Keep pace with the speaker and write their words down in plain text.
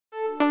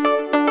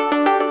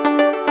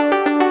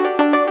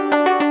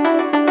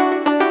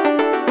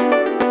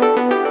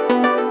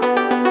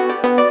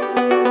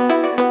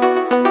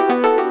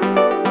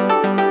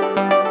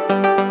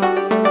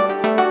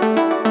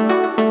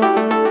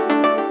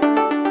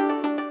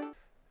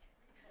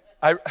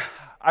I,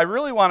 I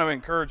really want to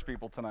encourage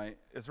people tonight,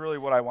 is really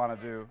what I want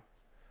to do.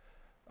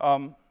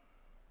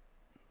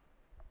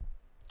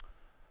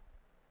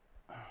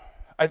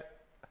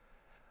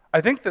 I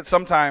think that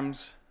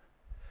sometimes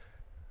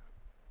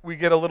we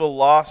get a little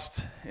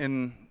lost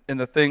in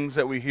the things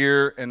that we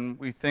hear, and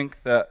we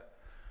think that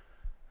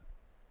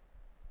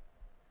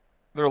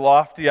they're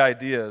lofty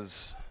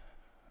ideas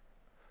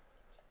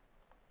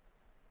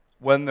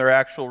when they're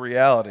actual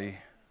reality.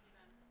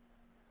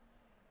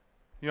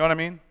 You know what I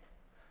mean?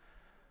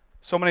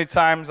 So many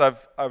times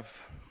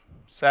I've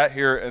sat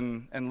here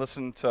and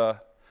listened to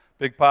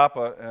Big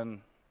Papa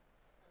and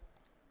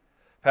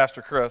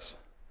Pastor Chris,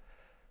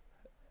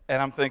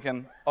 and I'm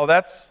thinking, oh,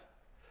 that's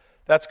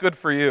good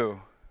for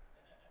you.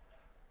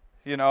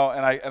 You know,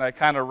 and I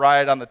kind of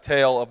ride on the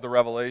tail of the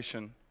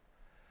revelation.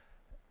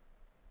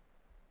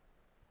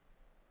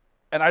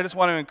 And I just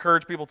want to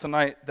encourage people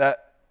tonight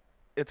that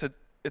it's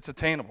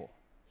attainable.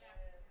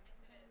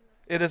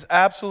 It is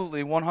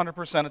absolutely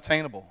 100%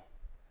 attainable.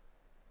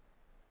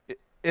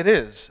 It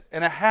is,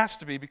 and it has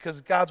to be, because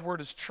God's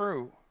word is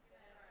true.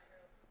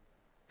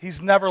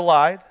 He's never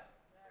lied.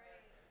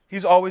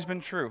 He's always been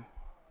true.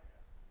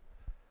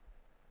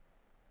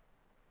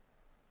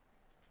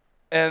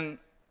 And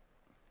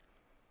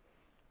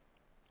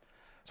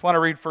I just want to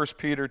read 1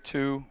 Peter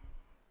 2,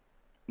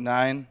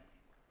 9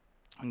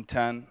 and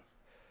 10.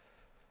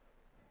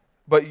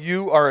 But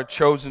you are a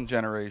chosen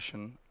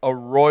generation, a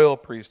royal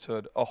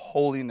priesthood, a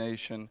holy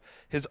nation,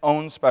 his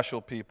own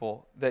special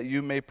people, that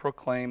you may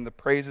proclaim the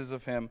praises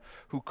of him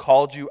who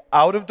called you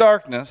out of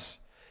darkness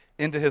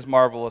into his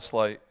marvelous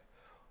light,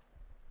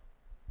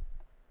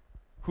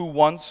 who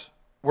once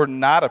were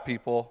not a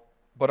people,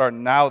 but are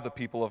now the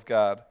people of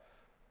God,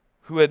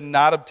 who had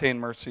not obtained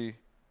mercy,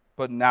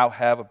 but now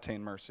have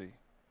obtained mercy.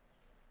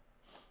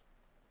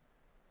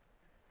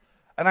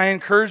 And I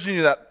encourage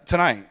you that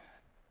tonight,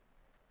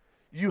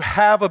 you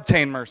have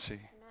obtained mercy.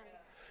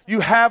 You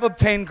have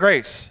obtained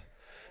grace.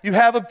 You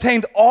have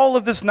obtained all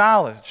of this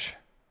knowledge.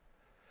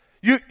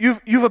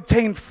 You've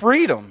obtained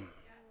freedom.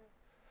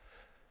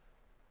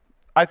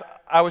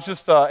 I was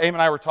just, Aim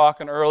and I were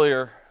talking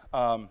earlier,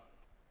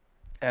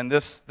 and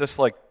this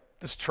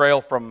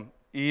trail from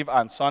Eve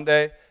on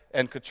Sunday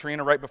and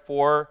Katrina right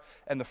before,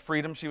 and the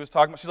freedom she was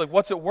talking about. She's like,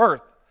 what's it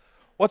worth?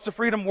 What's the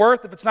freedom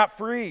worth if it's not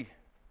free?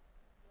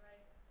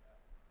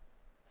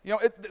 You know,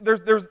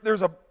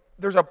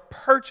 there's a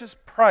purchase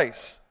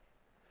price.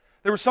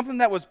 There was something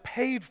that was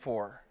paid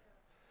for.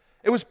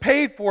 It was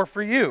paid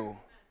for you.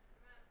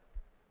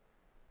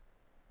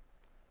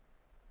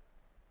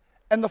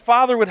 And the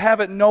Father would have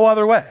it no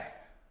other way.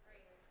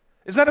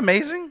 Isn't that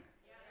amazing?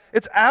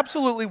 It's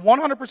absolutely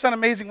 100%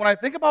 amazing when I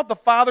think about the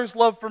Father's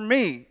love for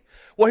me,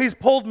 what he's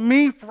pulled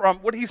me from,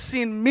 what he's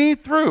seen me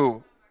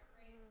through.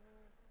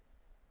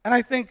 And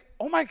I think,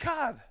 oh my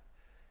God.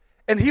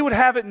 And he would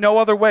have it no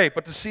other way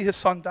but to see his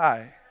son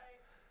die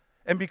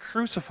and be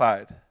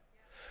crucified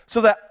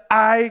so that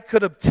I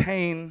could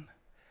obtain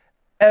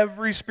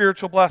every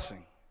spiritual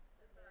blessing.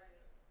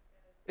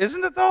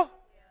 Isn't it though?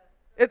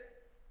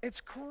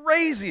 It's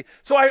crazy.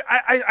 So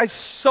I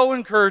so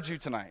encourage you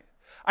tonight.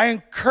 I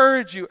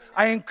encourage you.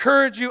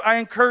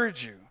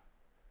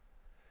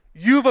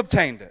 You've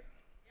obtained it.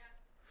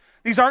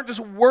 These aren't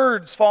just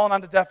words falling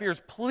onto deaf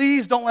ears.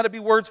 Please don't let it be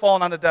words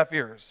falling onto deaf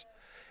ears.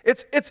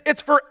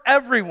 It's for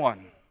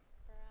everyone.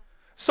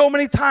 So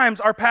many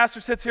times our pastor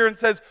sits here and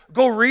says,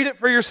 go read it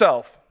for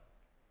yourself.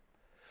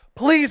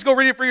 Please go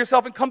read it for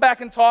yourself and come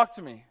back and talk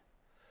to me.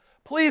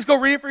 Please go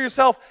read it for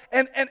yourself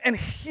and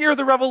hear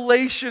the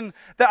revelation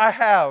that I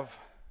have.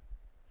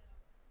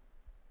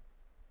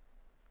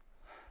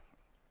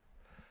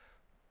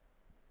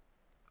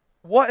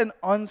 What an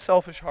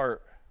unselfish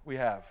heart we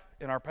have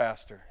in our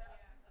pastor.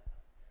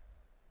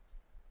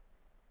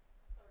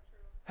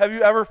 Have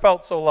you ever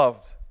felt so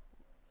loved?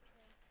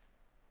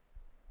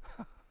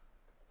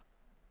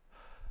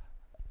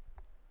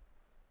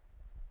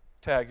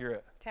 Tag, you're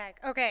it. Tag,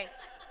 okay.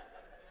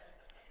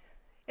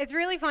 It's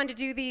really fun to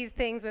do these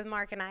things with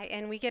Mark and I,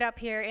 and we get up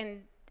here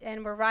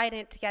and we're riding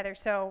it together,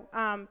 so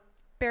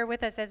bear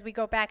with us as we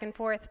go back and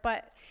forth.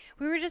 But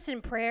we were just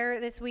in prayer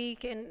this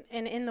week and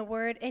in the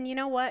Word, and you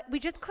know what? We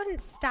just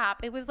couldn't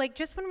stop. It was like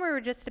just when we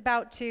were just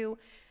about to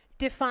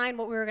define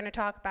what we were going to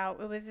talk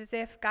about, it was as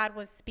if God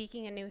was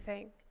speaking a new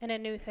thing and a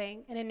new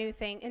thing and a new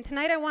thing. And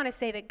tonight I want to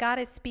say that God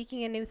is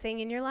speaking a new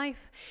thing in your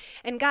life,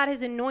 and God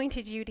has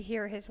anointed you to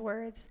hear his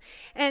words.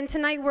 And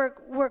tonight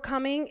we're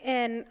coming,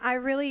 and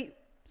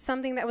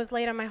something that was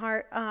laid on my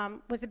heart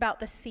was about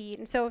the seed.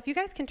 And so if you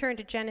guys can turn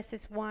to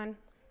Genesis 1,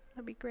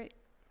 that'd be great.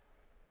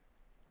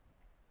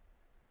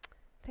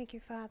 Thank you,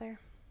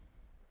 Father.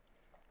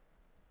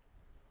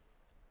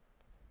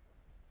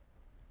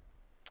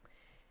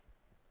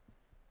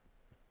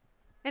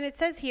 And it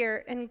says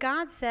here, and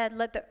God said,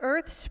 let the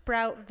earth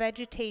sprout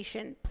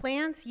vegetation,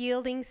 plants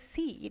yielding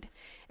seed,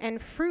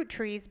 and fruit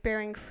trees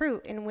bearing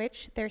fruit in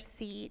which their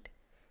seed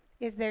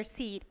is their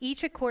seed,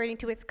 each according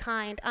to its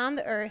kind on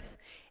the earth.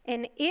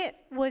 and it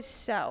was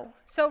so.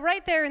 So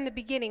right there in the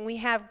beginning, we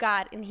have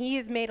God, and he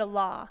has made a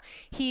law.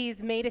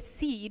 He's made a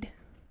seed,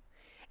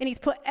 and he's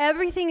put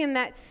everything in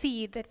that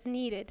seed that's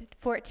needed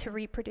for it to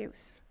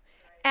reproduce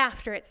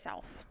after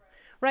itself.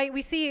 Right?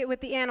 We see it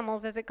with the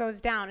animals as it goes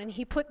down, and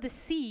he put the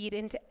seed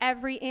into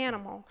every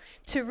animal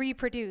to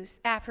reproduce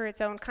after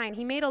its own kind.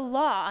 He made a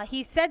law.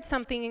 He said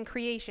something in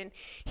creation.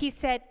 He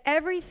said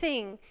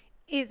everything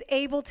is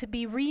able to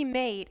be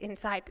remade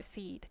inside the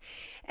seed.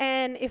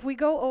 And if we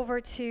go over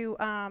to,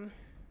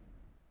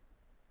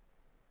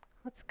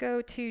 let's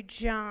go to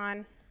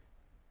John.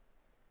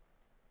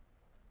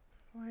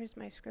 Where's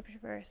my scripture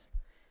verse?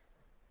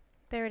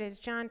 There it is,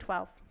 John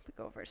 12. If we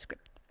go over a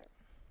script.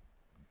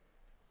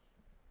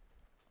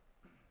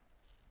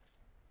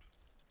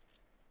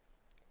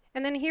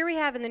 And then here we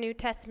have in the New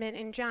Testament,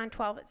 in John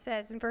 12, it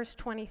says in verse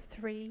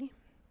 23,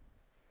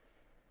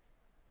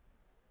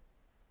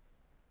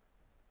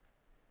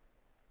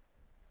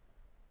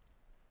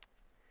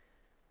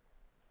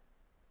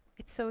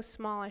 it's so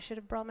small, I should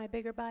have brought my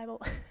bigger Bible.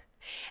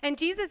 And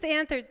Jesus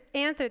answered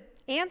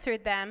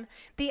them,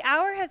 "The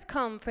hour has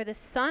come for the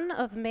Son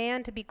of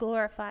Man to be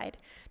glorified.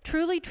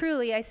 Truly,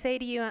 truly, I say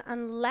to you,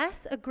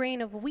 unless a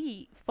grain of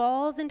wheat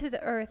falls into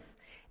the earth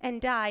and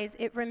dies,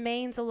 it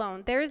remains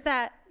alone." There's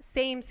that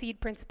same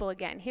seed principle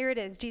again. Here it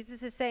is.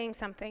 Jesus is saying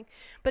something,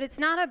 but it's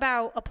not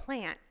about a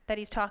plant that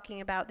he's talking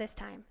about this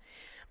time.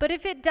 "But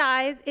if it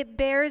dies, it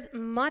bears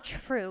much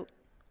fruit."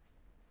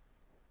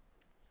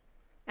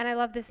 And I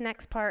love this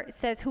next part. It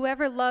says,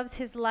 "Whoever loves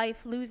his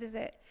life loses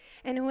it,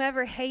 and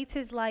whoever hates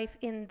his life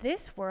in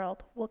this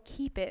world will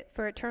keep it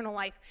for eternal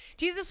life."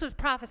 Jesus was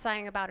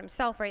prophesying about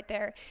himself right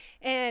there,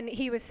 and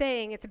he was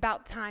saying it's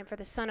about time for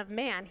the Son of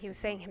Man. He was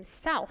saying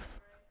himself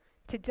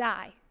to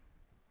die.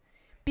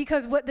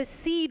 Because what the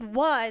seed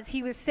was,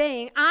 he was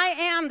saying, I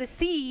am the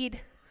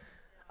seed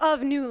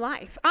of new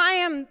life. I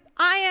am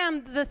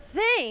the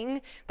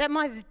thing that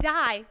must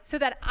die so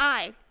that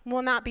I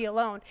will not be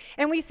alone.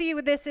 And we see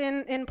with this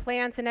in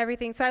plants and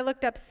everything. So I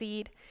looked up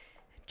seed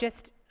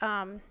just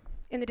in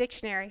the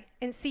dictionary.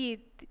 And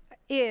seed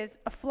is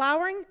a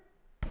flowering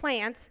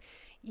plant's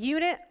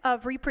unit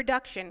of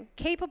reproduction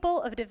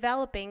capable of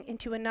developing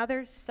into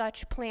another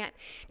such plant.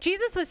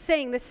 Jesus was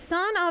saying the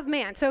Son of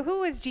Man. So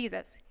who is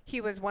Jesus?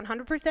 He was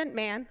 100%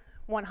 man,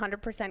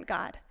 100%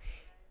 God.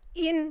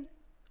 In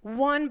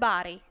one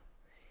body.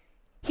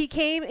 He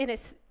came in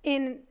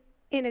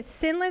a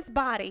sinless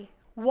body,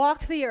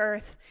 walked the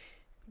earth,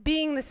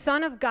 being the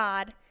Son of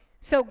God.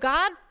 So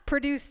God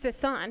produced the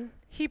Son.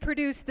 He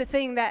produced the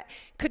thing that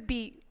could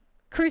be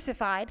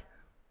crucified.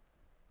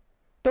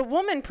 The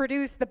woman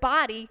produced the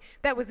body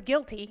that was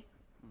guilty,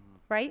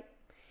 right?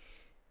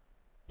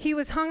 He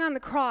was hung on the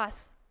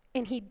cross,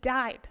 and he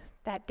died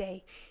that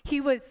day.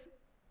 He was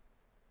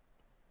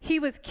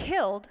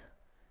killed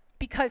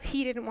because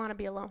he didn't want to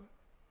be alone.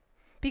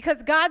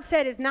 Because God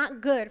said, it's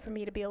not good for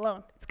me to be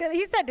alone.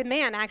 He said to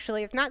man,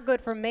 actually, it's not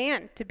good for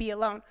man to be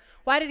alone.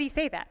 Why did he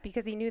say that?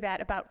 Because he knew that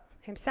about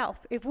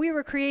himself. If we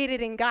were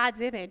created in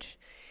God's image,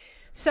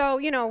 so,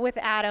 with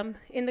Adam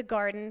in the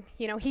garden,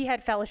 he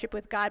had fellowship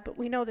with God, but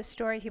we know the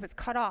story. He was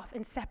cut off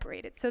and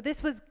separated. So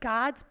this was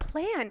God's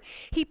plan.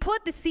 He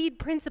put the seed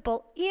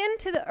principle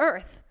into the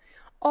earth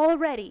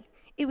already.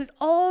 It was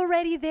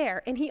already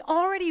there, and he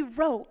already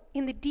wrote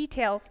in the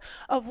details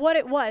of what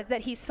it was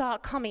that he saw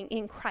coming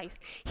in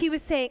Christ. He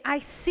was saying, I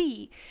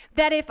see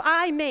that if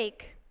I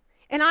make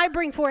and I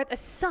bring forth a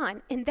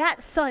son, and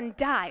that son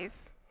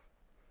dies,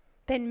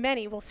 then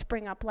many will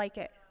spring up like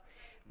it.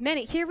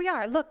 Many. Here we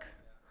are. Look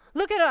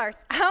at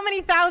ours. How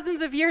many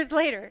thousands of years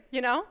later,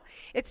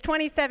 It's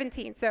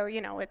 2017, so,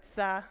 it's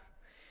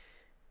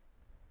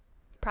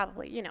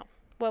probably,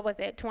 what was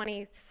it,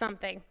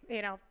 20-something,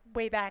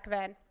 way back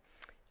then.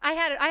 I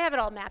have it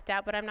all mapped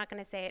out, but I'm not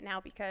going to say it now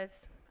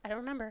because I don't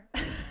remember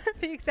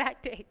the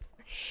exact dates.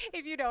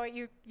 If you know it,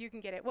 you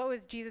can get it. What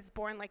was Jesus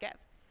born like at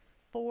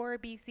 4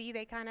 BC,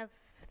 they kind of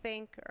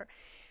think,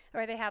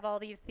 or they have all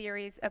these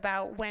theories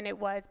about when it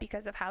was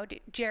because of how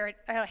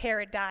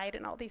Herod died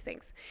and all these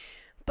things.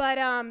 But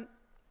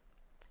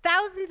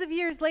thousands of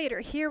years later,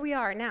 here we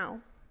are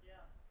now,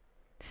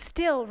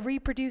 still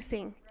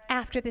reproducing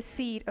after the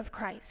seed of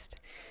Christ,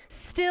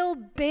 still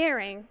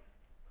bearing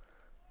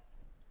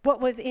what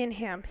was in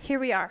him. Here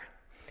we are.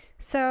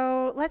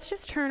 So let's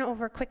just turn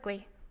over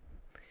quickly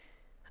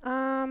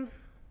to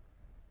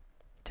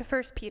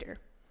 1 Peter.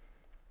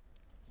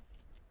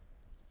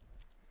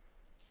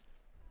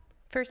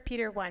 1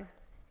 Peter 1.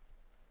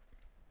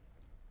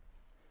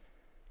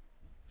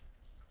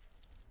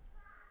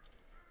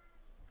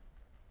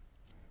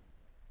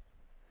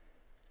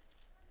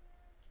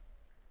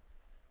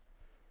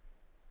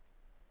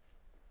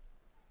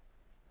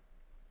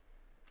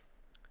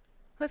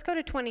 Let's go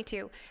to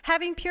 22.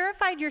 Having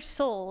purified your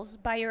souls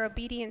by your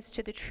obedience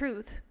to the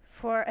truth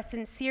for a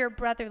sincere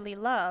brotherly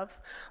love,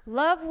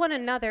 love one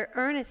another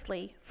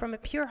earnestly from a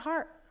pure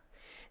heart,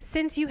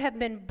 since you have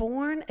been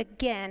born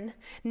again,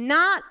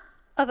 not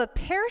of a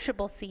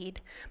perishable seed,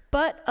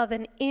 but of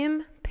an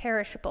imperishable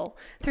imperishable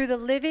through the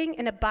living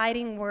and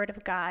abiding word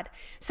of God.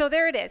 So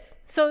there it is.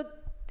 So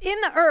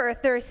in the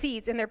earth, there are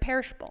seeds, and they're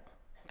perishable.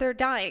 They're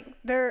dying.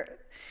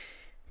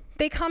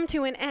 They come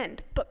to an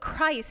end. But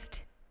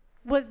Christ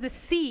was the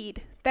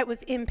seed that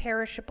was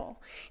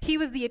imperishable. He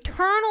was the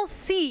eternal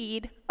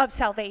seed of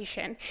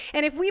salvation.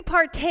 And if we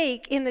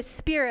partake in the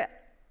spirit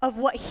of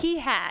what he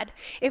had,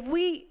 if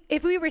we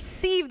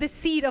receive the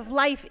seed of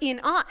life in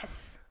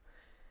us,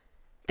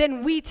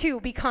 then we too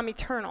become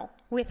eternal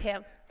with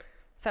him.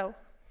 So,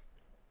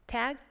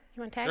 tag?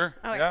 You want to tag? Sure,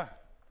 All right. yeah.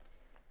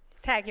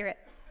 Tag, you're it.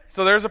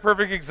 So there's a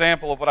perfect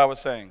example of what I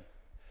was saying.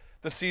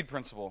 The seed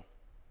principle.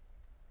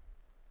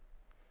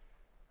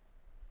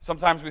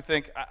 Sometimes we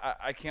think,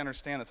 I can't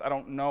understand this. I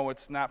don't know.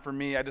 It's not for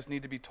me. I just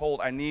need to be told.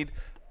 I need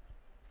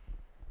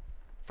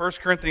 1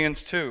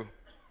 Corinthians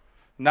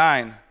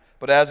 2:9.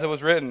 But as it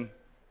was written,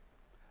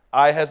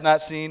 eye has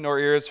not seen, nor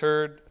ear has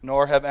heard,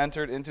 nor have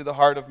entered into the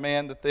heart of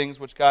man the things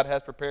which God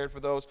has prepared for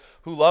those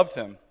who loved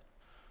him.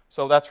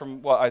 So that's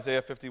from,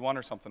 Isaiah 51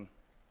 or something.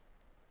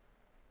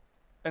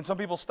 And some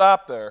people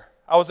stop there.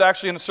 I was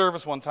actually in a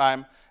service one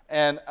time,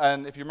 and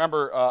if you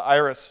remember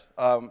Iris,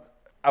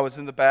 I was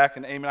in the back,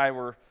 and Amy and I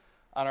were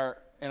on our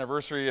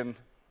anniversary,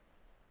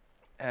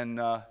 and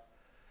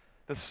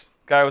this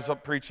guy was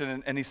up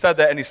preaching, and he said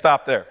that, and he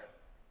stopped there.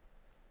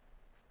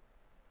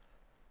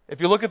 If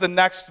you look at the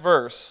next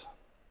verse,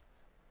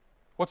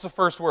 what's the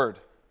first word?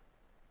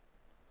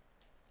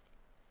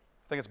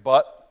 I think it's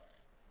but.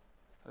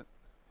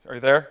 Are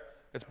you there?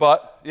 It's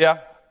but? Yeah?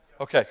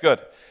 Okay,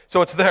 good.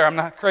 So it's there. I'm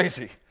not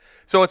crazy.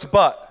 So it's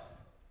but.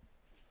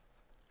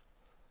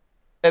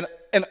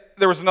 And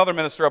there was another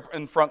minister up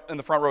in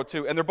the front row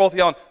too, and they're both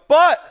yelling,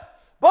 but.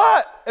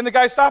 And the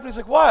guy stopped and he's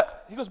like,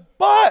 what? He goes,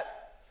 but.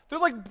 They're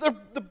like,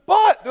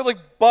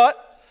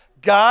 but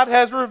God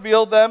has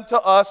revealed them to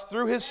us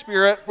through his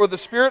Spirit, for the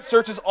Spirit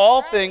searches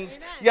all things,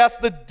 yes,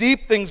 the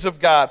deep things of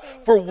God.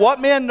 For what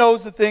man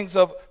knows the things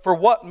of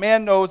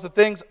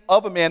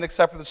a man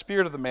except for the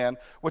spirit of the man,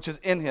 which is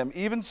in him.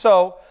 Even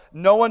so,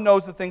 no one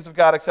knows the things of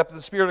God except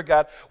the Spirit of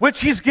God,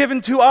 which he's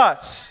given to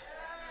us.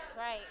 That's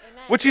right.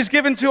 Amen. Which he's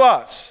given to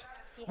us.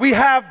 We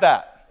have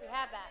that. We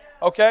have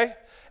that. Okay?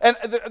 And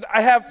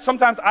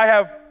sometimes I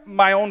have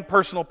my own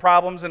personal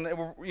problems, and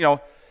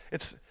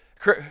it's,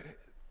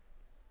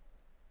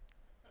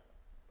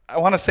 I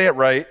want to say it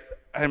right,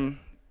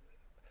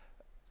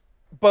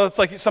 but it's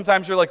like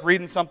sometimes you're like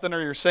reading something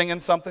or you're singing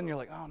something, you're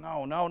like, oh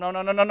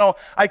no,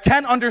 I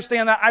can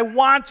understand that, I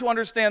want to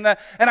understand that,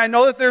 and I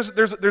know that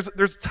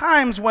there's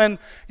times when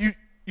you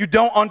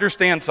don't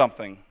understand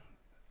something,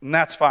 and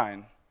that's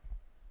fine,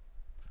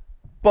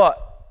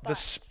 but the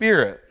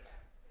Spirit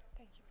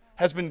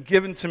has been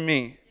given to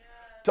me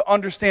to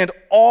understand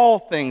all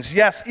things,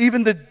 yes,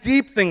 even the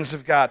deep things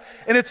of God.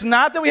 And it's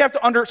not that we have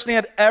to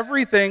understand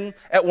everything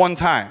at one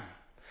time.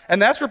 And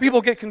that's where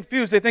people get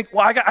confused. They think,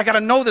 well, I got to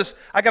know this.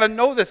 I got to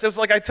know this. It's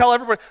like I tell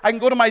everybody, I can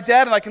go to my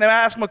dad and I can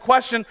ask him a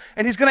question,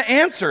 and he's going to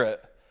answer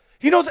it.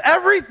 He knows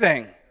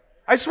everything.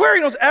 I swear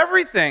he knows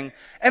everything.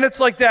 And it's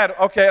like, Dad,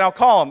 okay, and I'll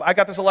call him. I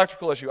got this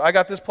electrical issue. I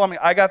got this plumbing.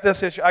 I got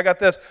this issue. I got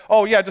this.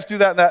 Oh, yeah, just do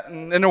that and that,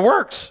 and it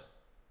works.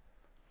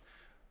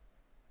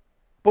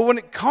 But when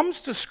it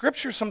comes to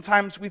Scripture,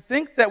 sometimes we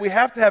think that we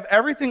have to have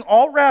everything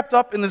all wrapped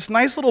up in this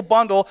nice little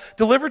bundle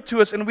delivered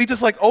to us, and we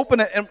just like open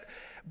it, and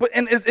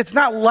it's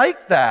not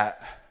like that.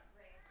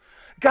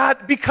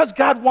 Because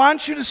God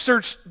wants you to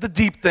search the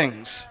deep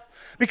things.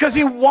 Because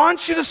he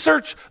wants you to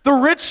search the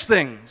rich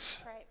things.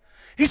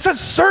 He says,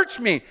 search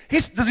me.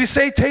 Does he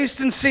say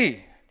taste and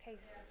see?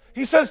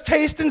 He says,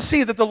 taste and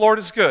see that the Lord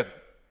is good.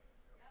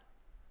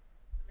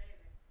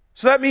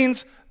 So that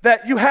means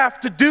that you have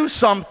to do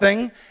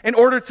something in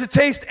order to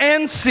taste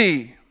and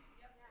see.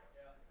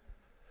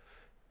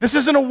 This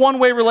isn't a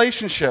one-way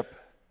relationship.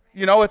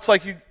 It's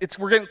like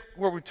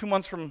we're 2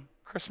 months from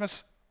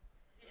Christmas.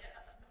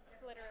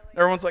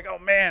 Everyone's like, oh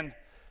man.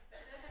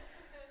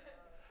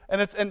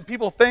 And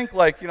people think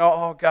like,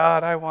 oh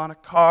God, I want a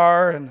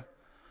car and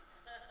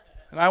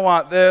I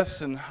want this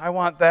and I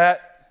want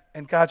that.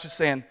 And God's just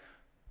saying,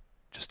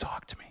 just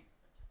talk to me.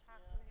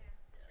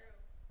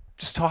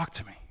 Just talk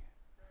to me.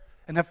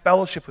 And have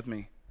fellowship with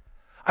me.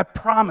 I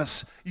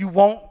promise you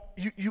won't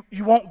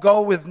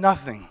go with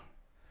nothing.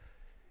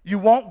 You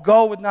won't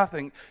go with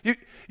nothing.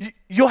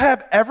 You'll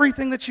have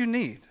everything that you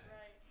need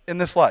in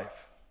this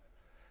life.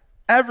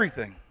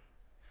 Everything.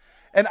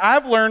 And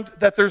I've learned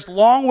that there's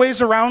long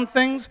ways around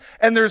things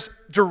and there's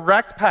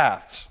direct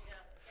paths.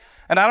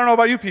 And I don't know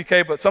about you,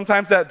 PK, but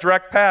sometimes that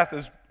direct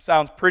path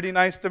sounds pretty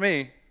nice to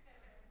me.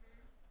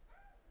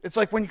 It's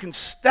like when you can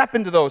step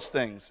into those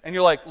things and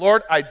you're like,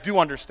 Lord, I do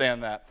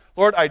understand that.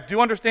 Lord, I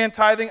do understand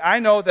tithing. I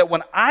know that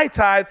when I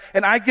tithe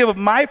and I give of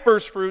my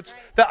first fruits,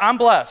 that I'm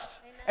blessed.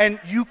 And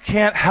you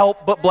can't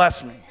help but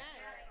bless me.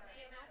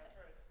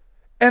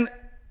 And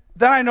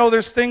then I know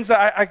there's things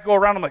that I go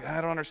around, I'm like,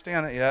 I don't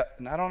understand that yet,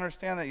 and I don't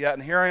understand that yet.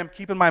 And here I am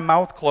keeping my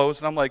mouth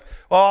closed, and I'm like,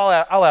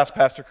 well, I'll ask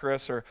Pastor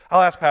Chris, or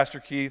I'll ask Pastor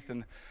Keith,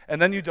 and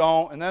then you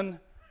don't, and then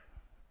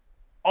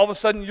all of a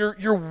sudden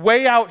you're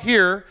way out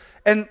here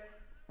and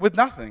with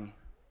nothing.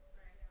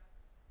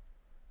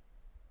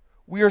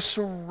 We are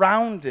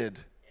surrounded.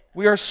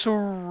 We are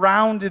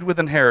surrounded with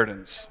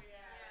inheritance.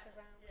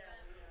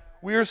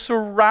 We are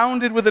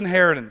surrounded with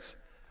inheritance.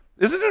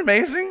 Isn't it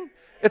amazing?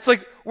 It's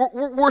like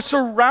we're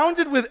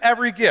surrounded with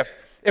every gift.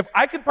 If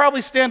I could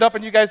probably stand up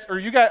and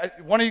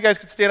one of you guys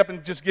could stand up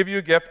and just give you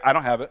a gift, I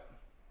don't have it.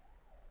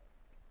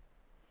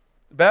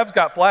 Bev's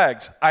got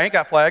flags. I ain't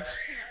got flags.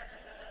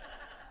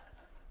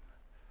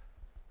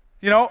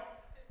 You know?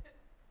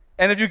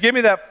 And if you give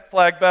me that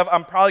flag, Bev,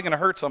 I'm probably going to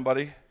hurt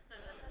somebody.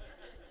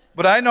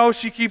 But I know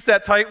she keeps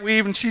that tight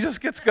weave and she just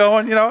gets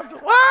going, you know?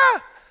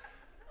 Wah!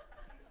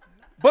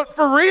 But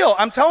for real,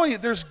 I'm telling you,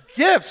 there's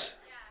gifts.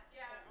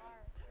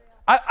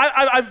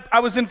 I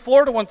was in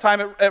Florida one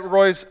time at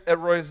Roy's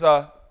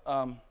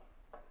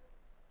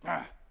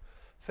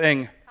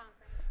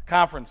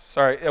conference.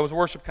 Sorry, it was a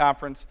worship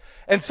conference,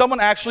 and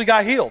someone actually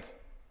got healed.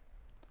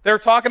 They were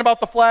talking about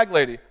the flag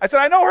lady. I said,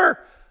 I know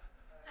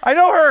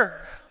her.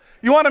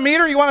 You want to meet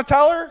her? You want to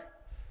tell her?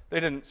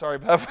 They didn't. Sorry,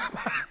 Bev.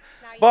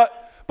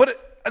 but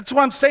that's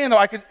what I'm saying,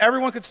 though.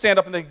 Everyone could stand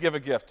up and they could give a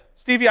gift.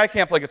 Stevie, I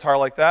can't play guitar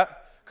like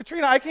that.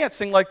 Katrina, I can't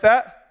sing like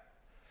that.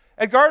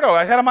 Edgardo,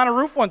 I had him on a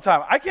roof one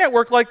time. I can't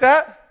work like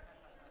that.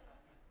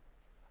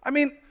 I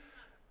mean,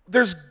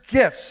 there's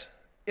gifts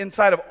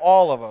inside of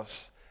all of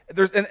us.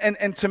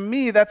 And to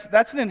me, that's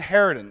an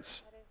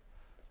inheritance.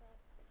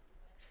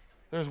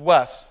 There's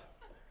Wes.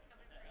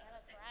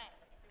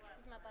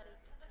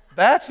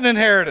 That's an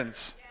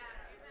inheritance.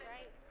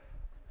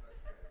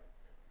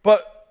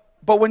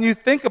 But when you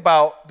think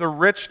about the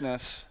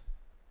richness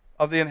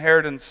of the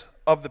inheritance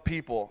of the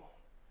people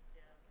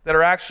that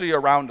are actually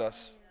around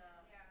us,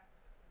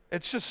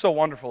 it's just so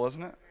wonderful,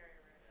 isn't it?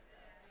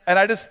 And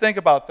I just think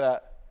about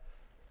that.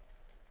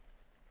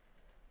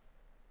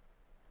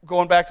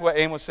 Going back to what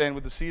Aim was saying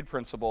with the seed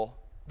principle,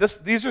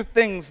 these are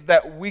things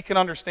that we can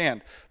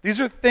understand. These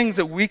are things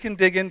that we can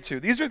dig into.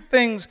 These are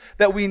things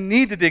that we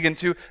need to dig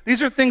into.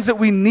 These are things that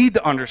we need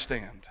to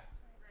understand.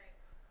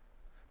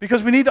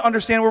 Because we need to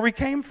understand where we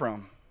came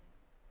from.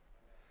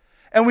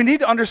 And we need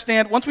to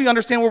understand, once we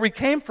understand where we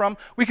came from,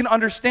 we can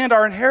understand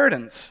our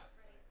inheritance.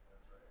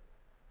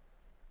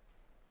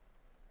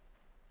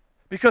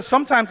 Because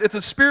sometimes it's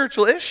a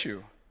spiritual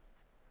issue.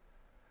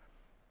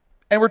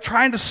 And we're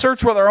trying to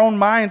search with our own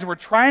minds, and we're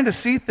trying to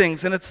see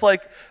things, and it's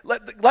like,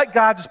 let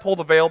God just pull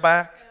the veil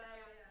back.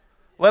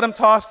 Let him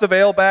toss the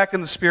veil back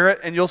in the spirit,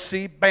 and you'll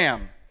see,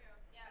 bam.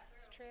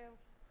 It's true.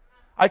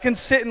 I can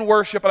sit and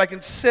worship, and I can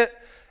sit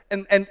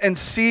and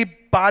see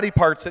body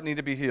parts that need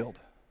to be healed.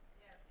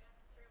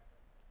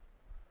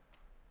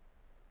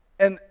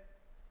 And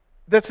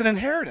that's an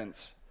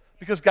inheritance,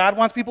 because God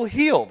wants people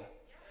healed.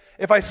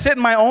 If I sit in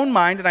my own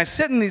mind and I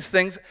sit in these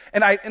things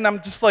and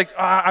I'm just like,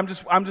 I'm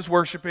just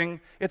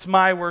worshiping. It's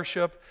my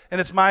worship and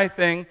it's my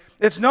thing.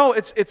 It's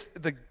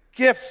the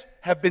gifts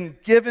have been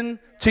given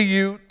to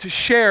you to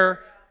share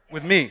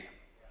with me.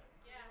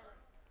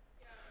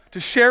 To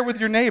share with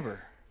your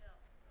neighbor.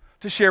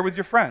 To share with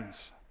your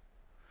friends.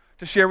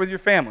 To share with your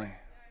family.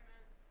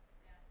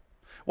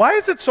 Why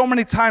is it so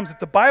many times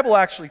that the Bible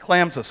actually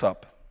clams us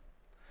up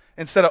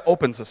instead of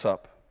opens us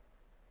up?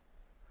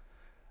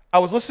 I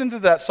was listening to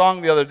that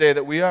song the other day,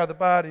 that we are the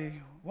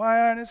body.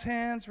 Why aren't his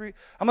hands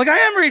I'm like, I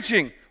am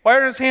reaching. Why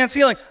aren't his hands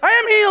healing? I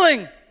am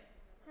healing.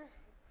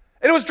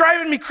 And it was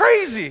driving me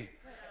crazy.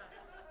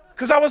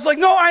 Because I was like,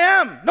 no, I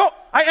am. No,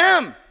 I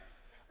am.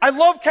 I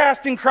love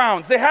casting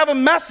crowns. They have a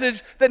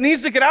message that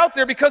needs to get out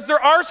there, because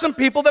there are some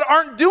people that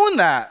aren't doing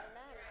that.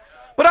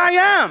 But I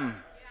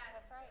am.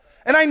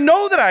 And I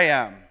know that I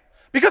am.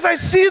 Because I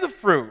see the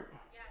fruit.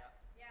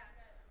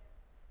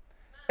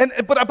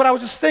 But I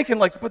was just thinking,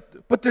 like,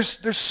 but there's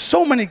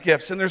so many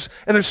gifts, and there's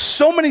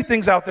so many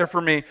things out there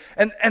for me,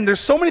 and there's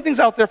so many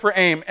things out there for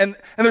AIM, and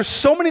there's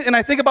so many, and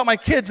I think about my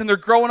kids, and they're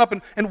growing up,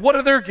 and what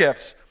are their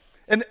gifts?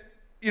 And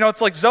you know,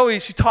 it's like Zoe,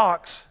 she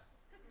talks.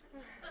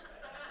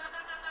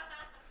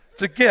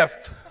 It's a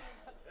gift.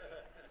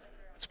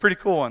 It's a pretty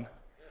cool one.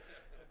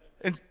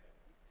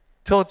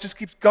 Until it just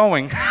keeps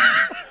going.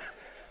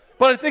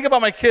 But I think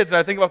about my kids, and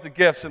I think about the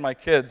gifts in my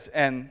kids,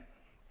 and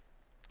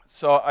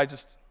so I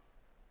just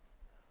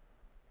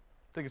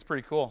think it's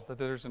pretty cool that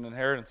there's an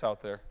inheritance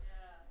out there.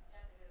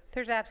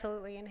 There's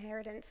absolutely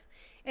inheritance.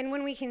 And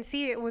when we can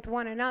see it with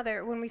one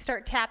another, when we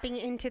start tapping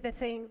into the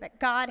thing that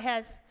God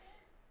has,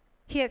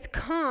 he has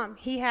come,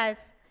 he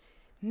has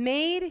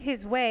made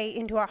his way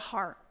into our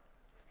heart.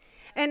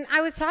 And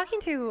I was talking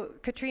to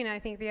Katrina, I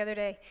think, the other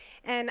day,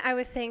 and I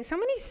was saying so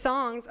many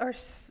songs are,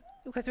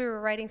 because we were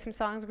writing some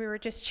songs, we were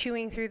just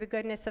chewing through the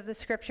goodness of the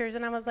scriptures,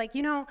 and I was like,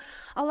 you know,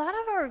 a lot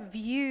of our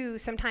view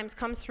sometimes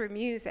comes through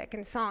music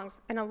and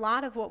songs, and a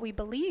lot of what we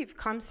believe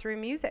comes through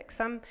music.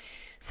 Some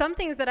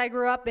things that I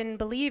grew up and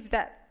believed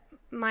that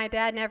my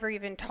dad never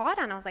even taught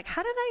on, I was like,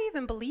 how did I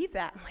even believe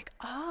that? I'm like,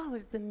 oh, it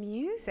was the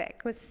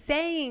music, was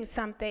saying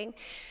something.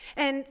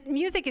 And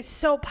music is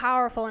so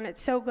powerful, and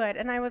it's so good.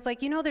 And I was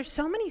like, you know, there's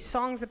so many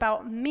songs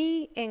about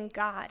me and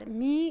God,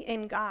 me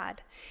and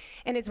God.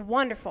 And it's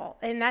wonderful,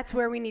 and that's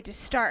where we need to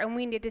start, and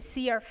we need to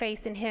see our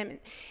face in him.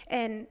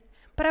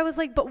 But I was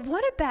like, but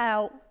what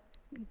about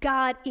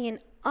God in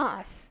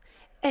us?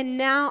 And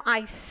now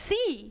I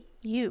see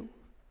you.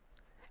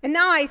 And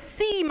now I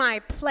see my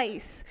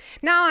place.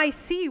 Now I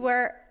see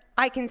where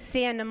I can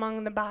stand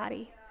among the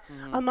body,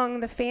 among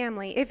the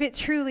family. If it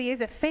truly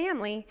is a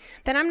family,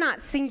 then I'm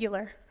not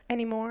singular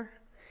anymore.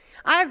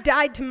 I have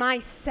died to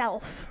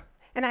myself,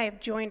 and I have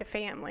joined a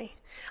family.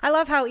 I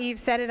love how Eve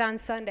said it on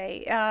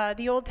Sunday.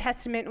 The Old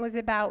Testament was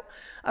about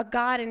a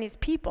God and his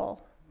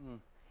people.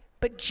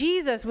 But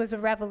Jesus was a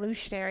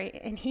revolutionary,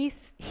 and he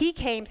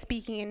came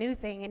speaking a new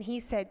thing, and he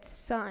said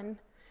son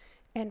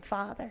and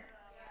father.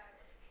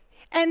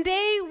 And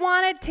they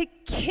wanted to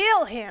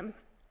kill him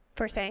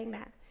for saying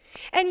that.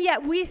 And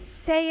yet we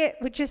say it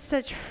with just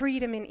such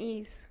freedom and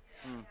ease.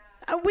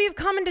 We've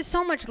come into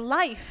so much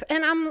life,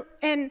 and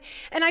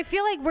I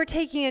feel like we're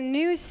taking a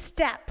new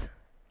step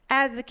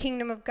as the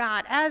kingdom of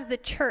God, as the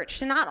church,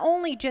 to not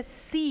only just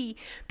see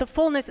the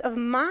fullness of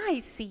my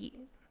seat,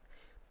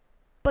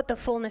 but the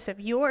fullness of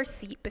your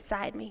seat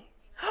beside me.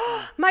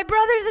 My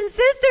brothers and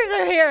sisters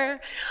are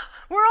here.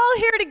 We're all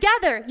here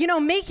together,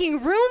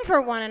 making room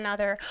for one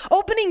another,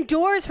 opening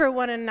doors for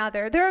one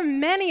another. There are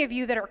many of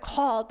you that are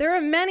called. There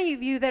are many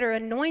of you that are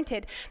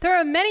anointed. There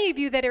are many of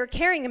you that are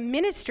carrying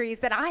ministries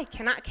that I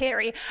cannot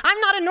carry. I'm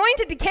not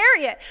anointed to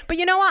carry it, but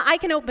you know what? I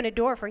can open a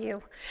door for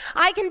you.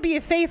 I can be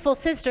a faithful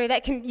sister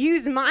that can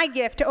use my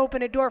gift to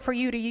open a door for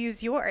you to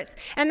use yours.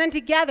 And then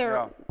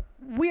together,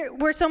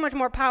 we're so much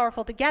more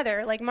powerful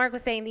together. Like Mark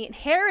was saying, the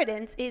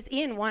inheritance is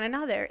in one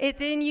another. It's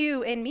in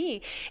you and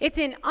me. It's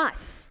in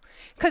us.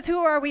 Because who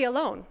are we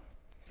alone?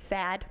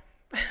 Sad.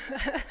 I don't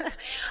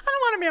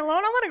want to be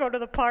alone. I want to go to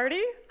the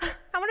party.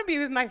 I want to be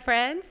with my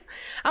friends.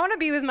 I want to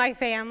be with my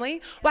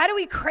family. Why do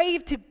we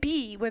crave to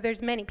be where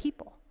there's many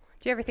people?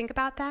 Do you ever think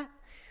about that?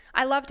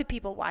 I love to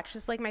people watch.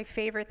 It's like my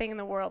favorite thing in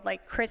the world.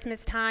 Like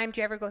Christmas time,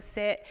 do you ever go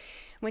sit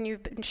when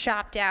you've been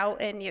shopped out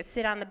and you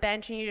sit on the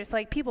bench and you just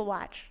like people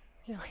watch?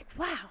 You're like,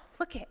 wow,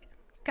 look at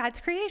God's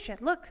creation.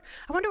 Look,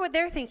 I wonder what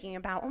they're thinking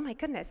about. Oh my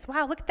goodness.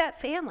 Wow, look at that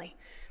family.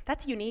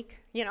 That's unique,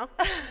 And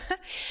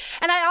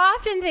I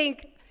often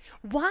think,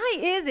 why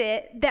is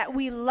it that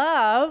we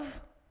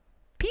love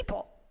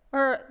people,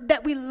 or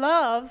that we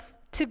love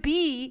to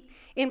be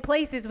in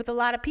places with a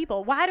lot of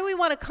people? Why do we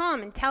want to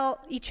come and tell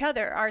each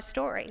other our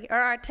story or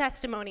our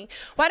testimony?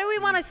 Why do we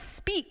want to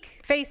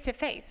speak face to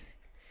face?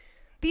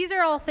 These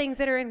are all things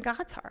that are in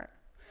God's heart.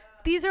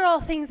 These are all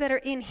things that are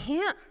in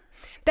him,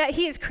 that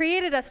he has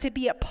created us to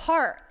be a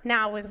part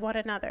now with one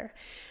another.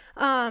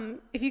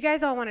 If you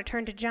guys all want to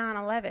turn to John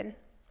 11,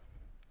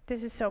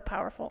 this is so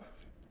powerful.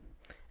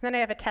 And then I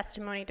have a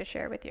testimony to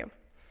share with you.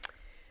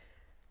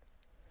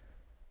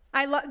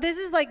 This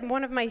is like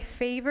one of my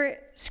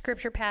favorite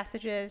scripture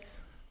passages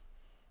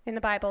in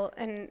the Bible,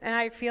 and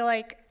I feel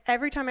like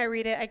every time I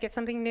read it, I get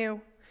something new,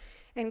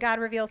 and God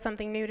reveals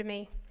something new to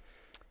me.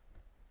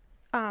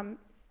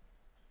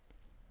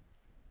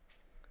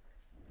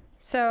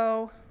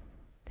 So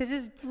this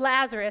is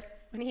Lazarus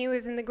when he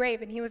was in the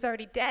grave and he was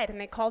already dead,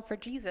 and they called for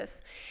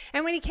Jesus.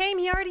 And when he came,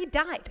 he already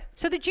died.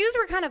 So the Jews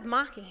were kind of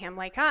mocking him,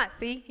 like,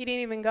 see, he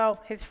didn't even go.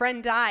 His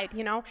friend died,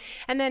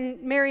 And then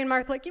Mary and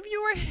Martha, like, if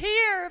you were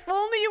here, if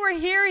only you were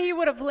here, he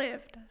would have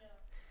lived,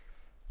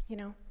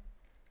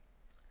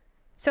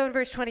 So in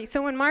verse 20,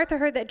 so when Martha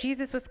heard that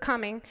Jesus was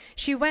coming,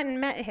 she went and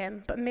met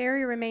him, but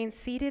Mary remained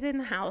seated in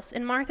the house.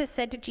 And Martha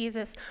said to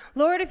Jesus,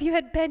 Lord, if you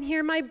had been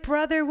here, my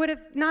brother would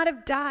not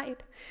have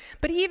died.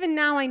 But even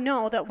now I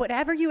know that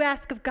whatever you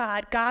ask of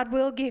God, God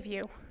will give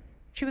you.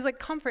 She was like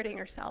comforting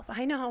herself.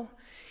 I know.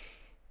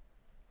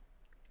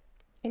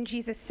 And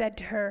Jesus said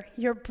to her,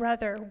 your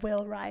brother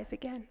will rise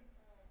again.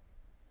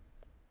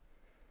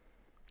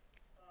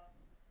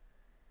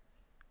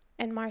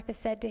 And Martha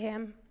said to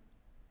him,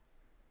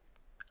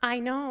 I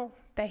know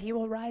that he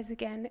will rise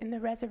again in the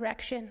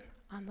resurrection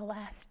on the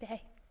last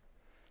day.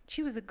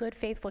 She was a good,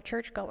 faithful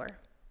churchgoer.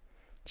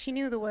 She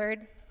knew the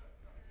word.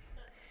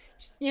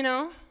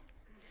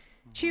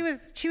 She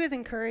was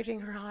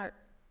encouraging her heart.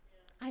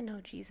 I know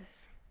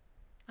Jesus.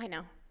 I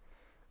know.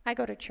 I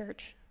go to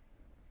church.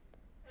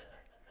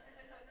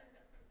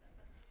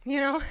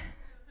 And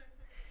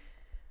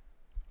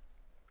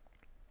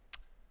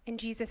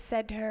Jesus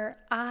said to her,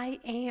 I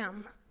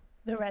am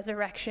the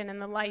resurrection and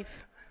the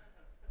life.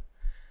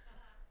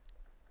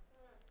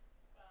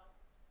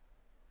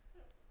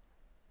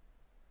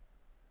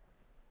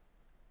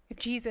 If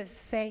Jesus is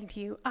saying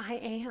to you, I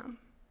am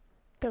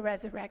the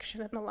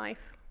resurrection and the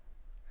life.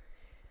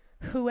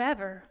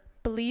 Whoever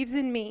believes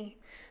in me,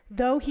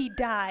 though he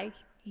die,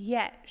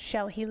 yet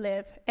shall he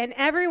live. And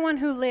everyone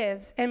who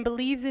lives and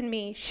believes in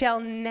me shall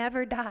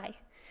never die.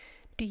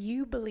 Do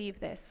you believe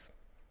this?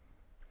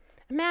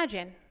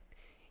 Imagine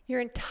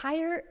your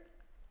entire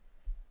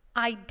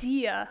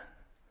idea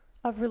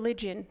of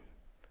religion,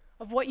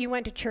 of what you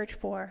went to church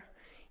for,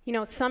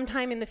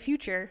 sometime in the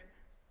future,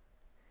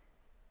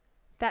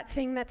 that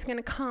thing that's going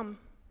to come.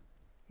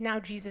 Now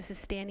Jesus is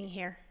standing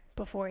here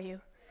before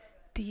you.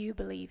 Do you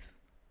believe?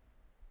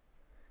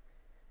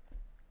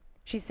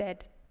 She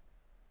said,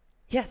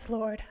 yes,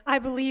 Lord, I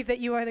believe that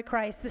you are the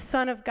Christ, the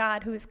Son of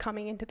God who is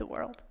coming into the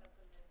world.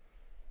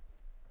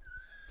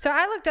 So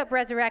I looked up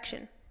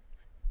resurrection.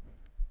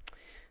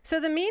 So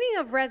the meaning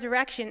of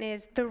resurrection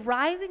is the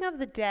rising of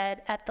the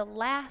dead at the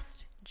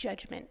last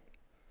judgment.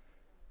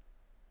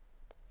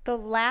 The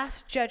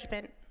last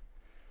judgment.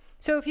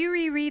 So if you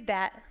reread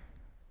that,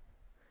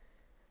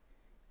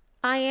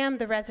 I am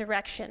the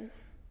resurrection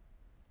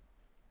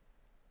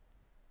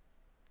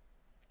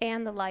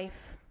and the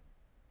life.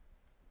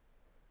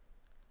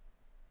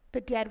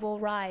 The dead will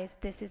rise.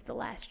 This is the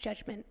last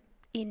judgment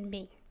in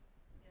me.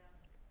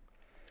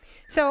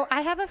 So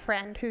I have a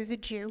friend who's a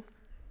Jew.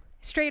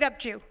 Straight up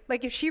Jew.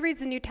 Like if she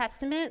reads the New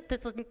Testament,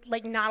 this is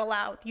like not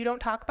allowed. You don't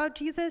talk about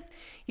Jesus.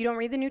 You don't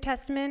read the New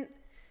Testament.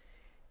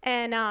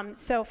 And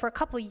so for a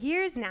couple of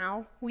years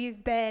now,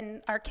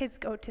 our kids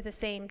go to the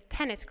same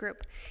tennis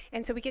group.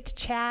 And so we get to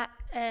chat,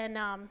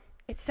 and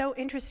it's so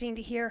interesting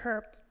to hear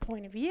her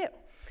point of view.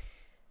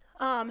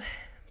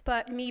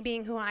 But me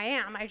being who I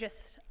am, I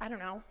don't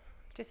know,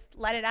 just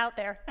let it out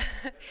there.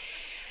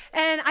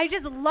 And I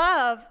just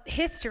love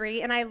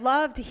history, and I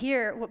love to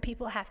hear what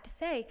people have to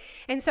say.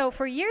 And so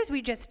for years,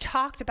 we just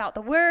talked about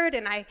the Word,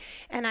 and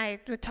I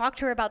would talk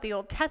to her about the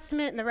Old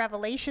Testament and the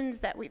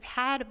revelations that we've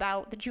had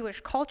about the Jewish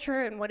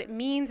culture and what it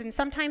means. And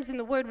sometimes in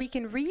the Word, we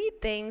can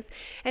read things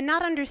and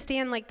not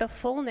understand like the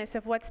fullness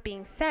of what's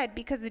being said,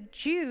 because the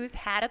Jews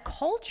had a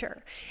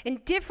culture,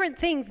 and different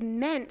things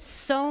meant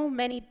so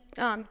many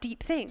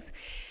deep things.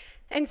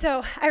 And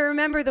so I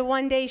remember the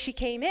one day she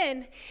came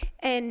in,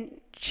 and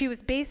she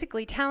was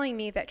basically telling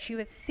me that she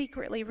was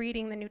secretly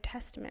reading the New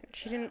Testament.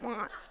 She didn't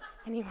want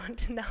anyone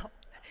to know.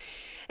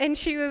 And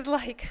she was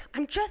like,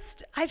 I'm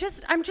just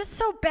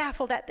so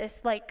baffled at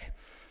this, like,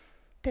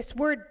 this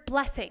word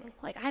blessing.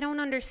 Like, I don't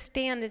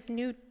understand this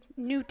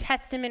New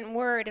Testament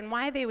word and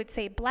why they would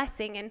say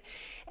blessing.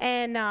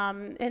 And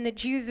the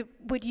Jews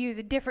would use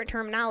a different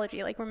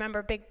terminology. Like,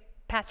 remember Big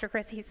Pastor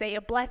Chris, he'd say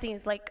a blessing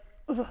is like,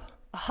 ugh,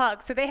 a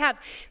hug. So they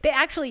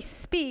actually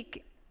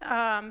speak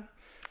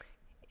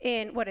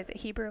in, what is it,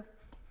 Hebrew?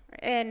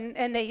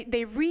 And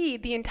they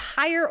read the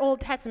entire Old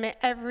Testament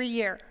every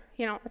year.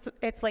 You know,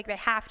 it's like they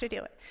have to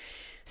do it.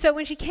 So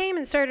when she came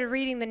and started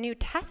reading the New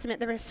Testament,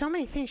 there were so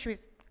many things she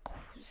was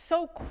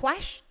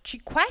she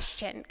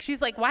questioned.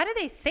 She's like, why do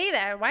they say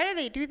that? Why do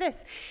they do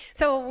this?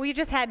 So we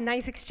just had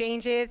nice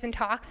exchanges and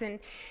talks, and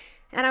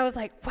I was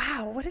like,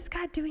 wow, what is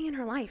God doing in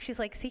her life? She's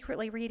like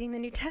secretly reading the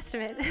New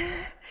Testament.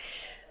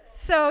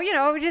 So, you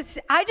know,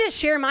 I just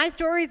share my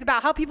stories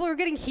about how people are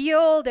getting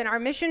healed and our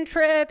mission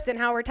trips and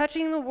how we're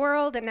touching the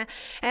world and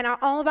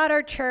all about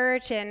our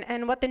church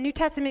and what the New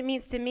Testament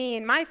means to me,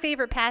 and my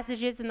favorite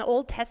passages in the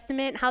Old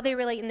Testament, how they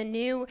relate in the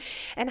New,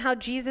 and how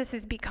Jesus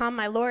has become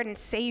my Lord and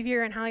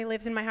Savior and how he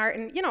lives in my heart.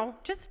 And, you know,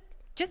 just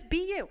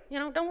be you, you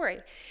know, don't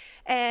worry.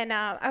 And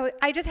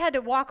I just had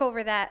to walk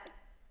over that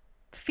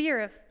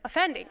fear of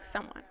offending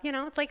someone. You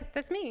know, it's like,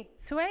 that's me.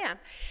 It's who I am.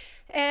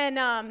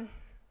 And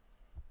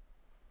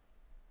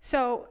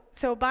So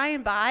by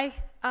and by,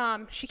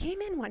 she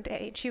came in one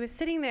day, and she was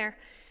sitting there,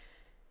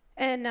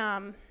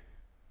 and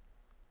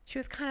she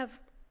was kind of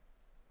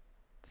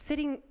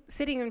sitting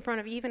in front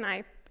of Eve and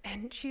I,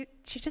 and she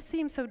just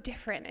seemed so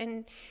different,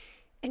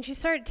 and she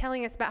started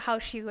telling us about how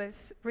she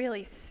was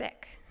really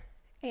sick,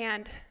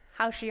 and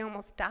how she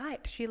almost died.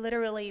 She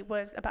literally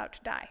was about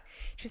to die.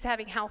 She was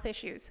having health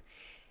issues,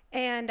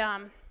 and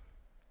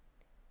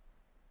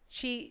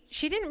she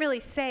didn't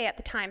really say at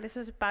the time. This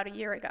was about a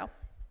year ago.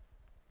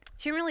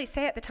 She didn't really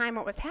say at the time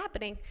what was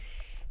happening,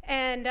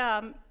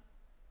 and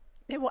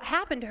what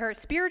happened to her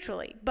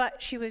spiritually,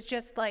 but she was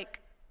just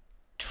like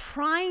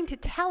trying to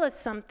tell us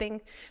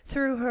something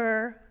through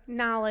her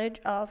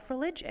knowledge of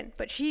religion.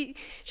 But she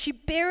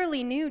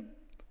barely knew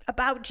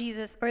about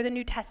Jesus or the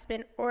New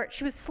Testament, or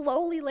she was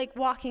slowly like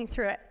walking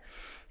through it.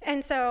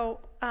 And so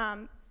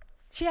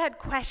she had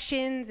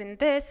questions and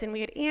this, and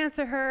we would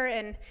answer her,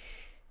 and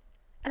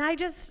I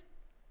just,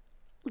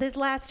 this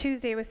last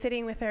Tuesday, was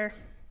sitting with her,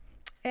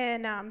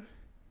 and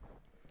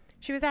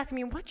she was asking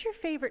me, what's your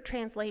favorite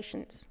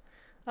translations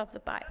of the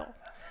Bible?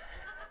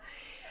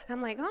 And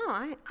I'm like,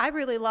 oh, I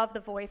really love The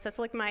Voice. That's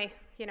like my,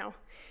 you know,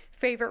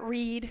 favorite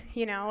read,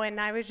 you know,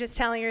 and I was just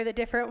telling her the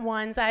different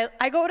ones.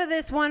 I go to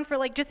this one for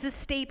like just the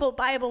staple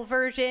Bible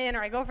version,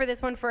 or I go for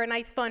this one for a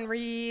nice fun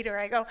read, or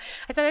I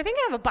said, I think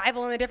I have a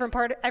Bible in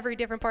every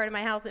different part of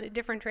my house in a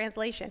different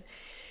translation.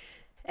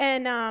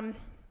 And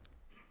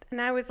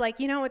I was like,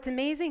 you know, it's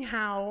amazing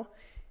how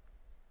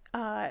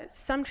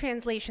some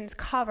translations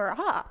cover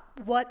up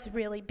what's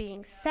really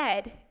being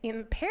said in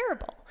the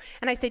parable.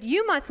 And I said,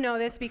 you must know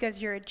this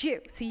because you're a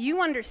Jew, so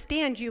you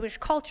understand Jewish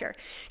culture.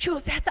 She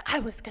goes, I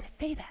was going to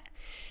say that.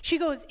 She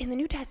goes, in the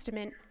New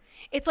Testament,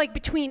 it's like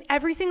between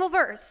every single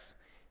verse,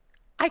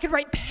 I could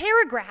write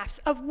paragraphs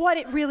of what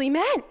it really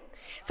meant.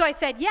 So I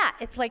said, yeah,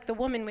 it's like the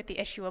woman with the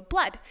issue of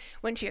blood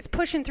when she was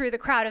pushing through the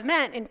crowd of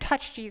men and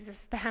touched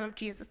the hem of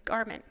Jesus'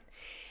 garment.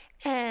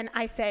 And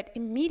I said,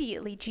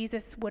 immediately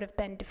Jesus would have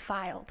been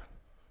defiled.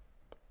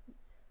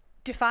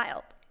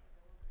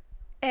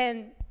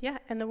 And yeah,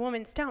 and the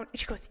woman stoned. And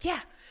she goes,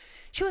 yeah.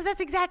 She goes, that's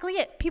exactly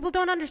it. People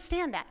don't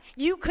understand that.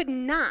 You could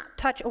not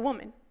touch a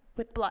woman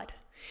with blood.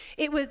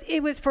 It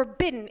was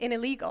forbidden and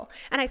illegal.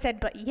 And I said,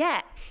 but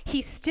yet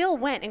he still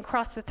went and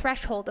crossed the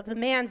threshold of the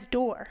man's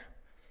door,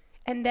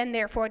 and then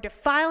therefore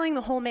defiling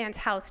the whole man's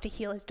house to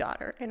heal his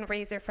daughter and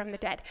raise her from the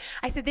dead.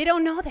 I said, they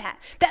don't know that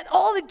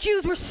all the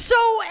Jews were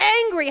so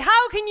angry.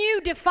 How can you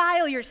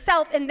defile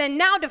yourself and then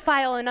now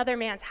defile another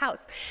man's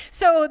house?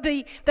 So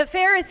the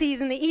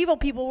Pharisees and the evil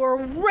people were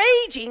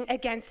raging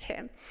against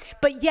him,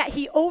 but yet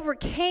he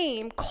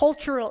overcame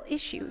cultural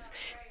issues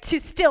to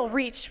still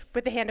reach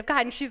with the hand of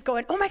God. And she's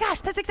going, oh my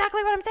gosh, that's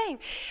exactly what I'm saying.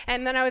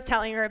 And then I was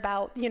telling her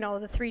about,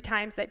 the 3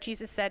 times that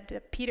Jesus said to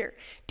Peter,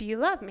 do you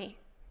love me?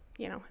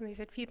 And he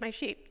said, feed my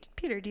sheep.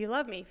 Peter, do you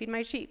love me? Feed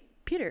my sheep.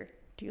 Peter,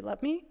 do you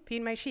love me?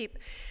 Feed my sheep.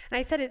 And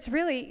I said,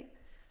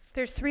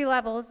 there's 3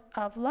 levels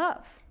of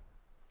love.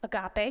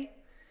 Agape,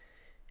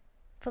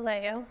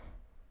 phileo,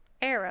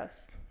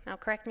 eros. Now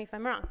correct me if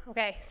I'm wrong.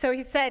 Okay, so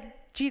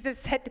Jesus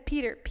said to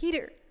Peter,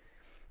 Peter,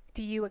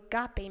 do you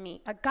agape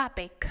me?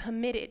 Agape,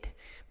 committed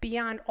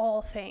beyond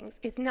all things.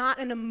 It's not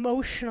an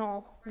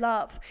emotional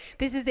love.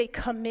 This is a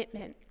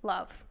commitment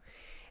love.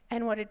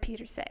 And what did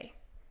Peter say?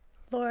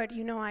 Lord,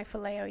 you know I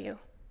phileo you.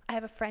 I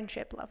have a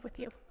friendship love with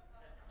you.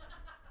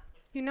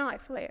 You know I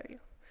phileo you.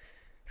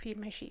 Feed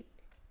my sheep.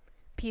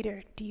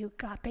 Peter, do you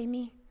agape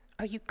me?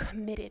 Are you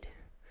committed?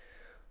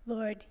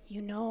 Lord,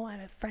 you know I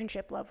have a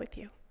friendship love with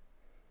you.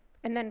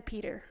 And then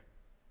Peter,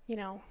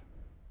 3rd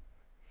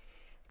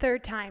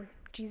time,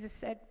 Jesus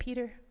said,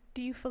 Peter,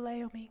 do you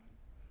phileo me?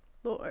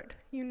 Lord,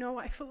 you know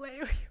I phileo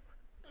you.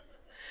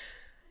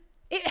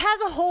 It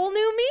has a whole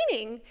new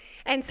meaning.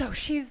 And so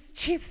she's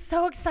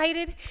so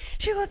excited.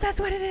 She goes, that's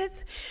what it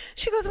is.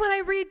 She goes, when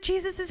I read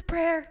Jesus'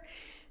 prayer,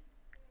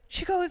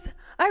 she goes,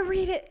 I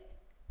read it,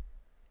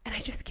 and I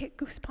just get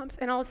goosebumps.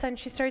 And all of a sudden,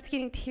 she starts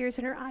getting tears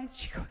in her eyes.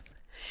 She goes,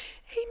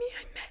 Amy,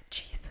 I met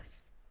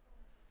Jesus.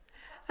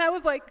 And I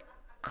was like,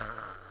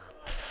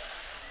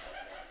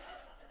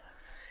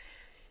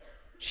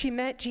 she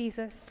met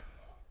Jesus.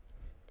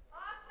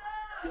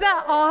 Awesome. Is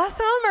that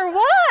awesome or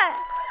what?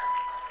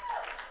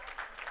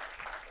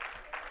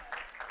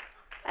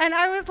 And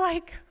I was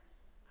like,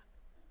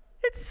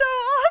 it's so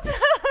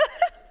awesome.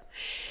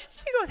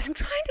 She goes, I'm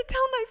trying to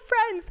tell my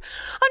friends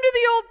under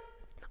the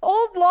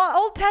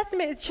Old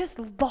Testament, it's just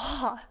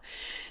law.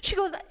 She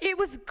goes, it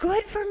was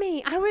good for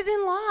me. I was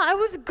in law. I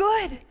was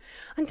good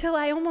until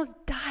I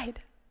almost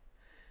died.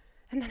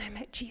 And then I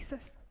met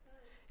Jesus.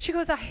 She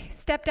goes, I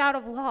stepped out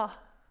of law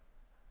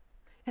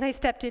and I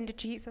stepped into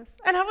Jesus.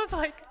 And I was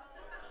like,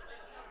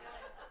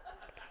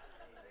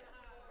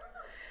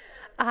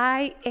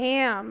 I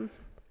am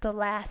the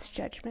last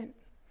judgment.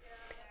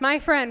 My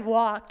friend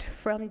walked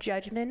from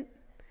judgment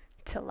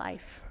to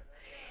life.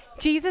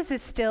 Jesus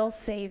is still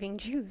saving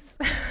Jews.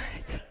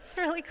 It's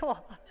really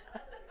cool.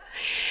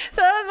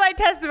 So that was my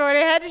testimony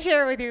I had to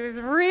share with you. It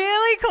was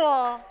really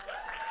cool.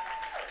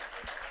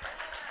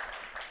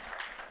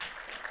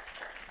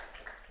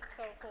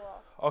 So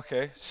cool.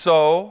 Okay,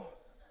 so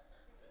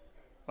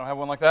I don't have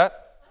one like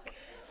that.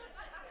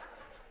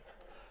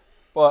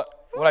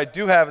 But what I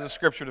do have is a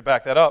scripture to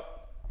back that up.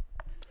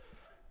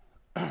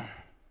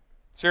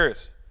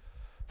 Serious.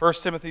 1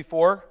 Timothy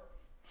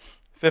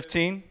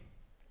 4:15.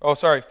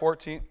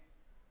 14.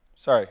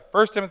 Sorry,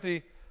 1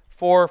 Timothy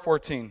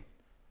 4:14.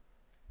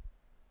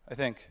 I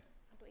think. I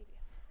believe you.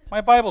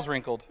 My Bible's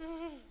wrinkled. I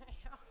know.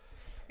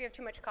 We have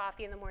too much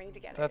coffee in the morning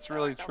together. That's so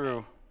really it's true.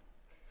 Okay.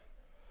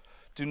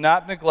 Do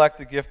not neglect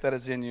the gift that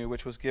is in you,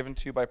 which was given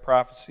to you by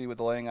prophecy with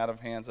the laying out of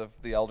hands of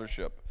the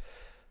eldership.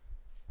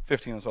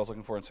 15 is what I was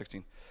looking for in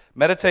 16.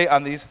 Meditate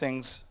on these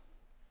things.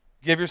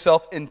 Give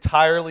yourself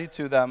entirely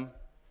to them,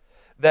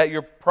 that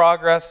your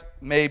progress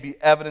may be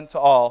evident to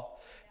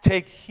all.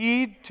 Take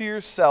heed to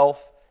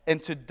yourself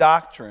and to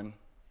doctrine.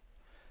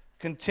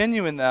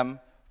 Continue in them,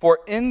 for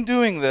in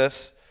doing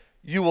this,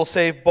 you will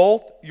save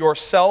both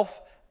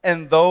yourself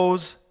and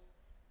those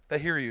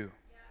that hear you.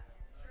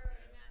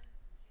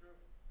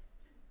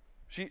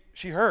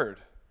 She heard.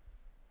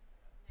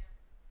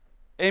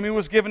 Amy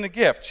was given a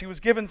gift. She was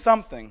given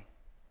something.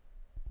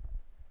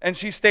 And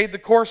she stayed the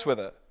course with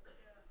it.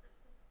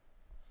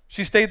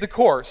 She stayed the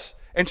course,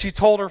 and she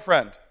told her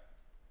friend.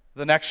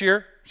 The next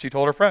year, she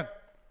told her friend.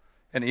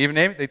 And even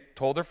Amy, they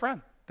told their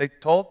friend. They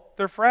told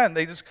their friend.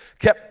 They just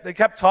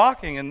kept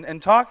talking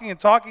and talking and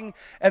talking,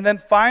 and then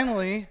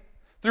finally,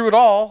 through it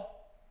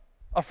all,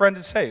 a friend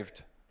is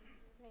saved.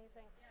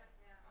 Amazing.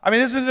 I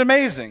mean, isn't it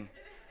amazing?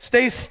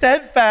 Stay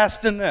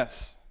steadfast in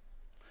this.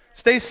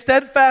 Stay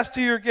steadfast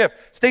to your gift.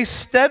 Stay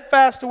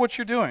steadfast to what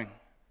you're doing.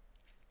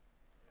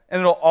 And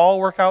it'll all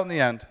work out in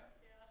the end.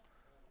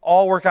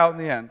 All work out in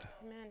the end.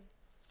 Amen.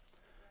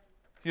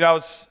 I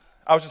was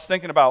just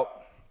thinking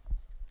about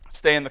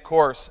staying the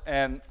course,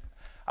 and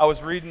I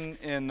was reading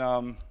in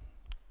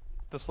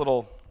this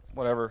little,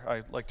 whatever,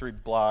 I like to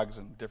read blogs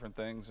and different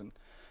things, and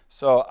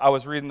so I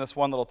was reading this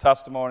one little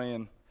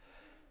testimony,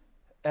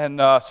 and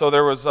so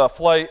there was a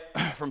flight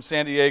from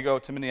San Diego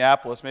to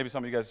Minneapolis. Maybe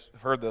some of you guys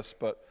have heard this,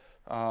 but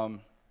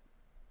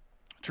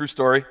true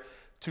story.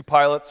 2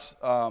 pilots,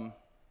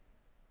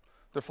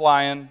 they're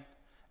flying,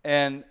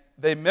 and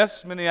they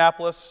miss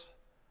Minneapolis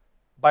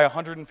by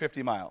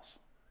 150 miles.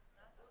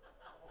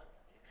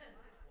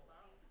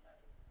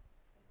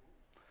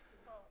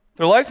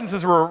 Their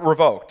licenses were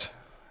revoked,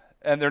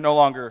 and they're no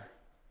longer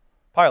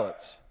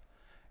pilots.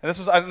 And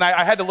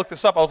I had to look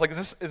this up. I was like,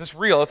 is this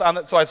real?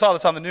 So I saw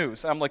this on the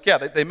news, and I'm like, yeah,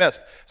 they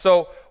missed.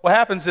 So what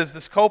happens is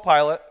this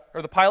co-pilot,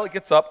 or the pilot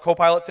gets up,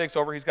 co-pilot takes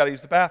over, he's got to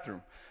use the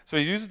bathroom. So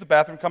he uses the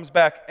bathroom, comes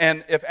back,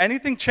 and if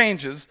anything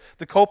changes,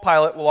 the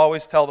co-pilot will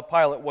always tell the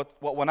pilot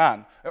what went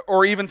on,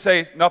 or even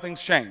say,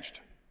 nothing's changed.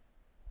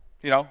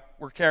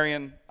 We're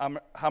carrying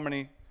how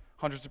many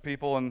hundreds of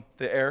people in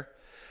the air?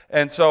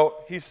 And so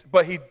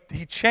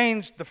he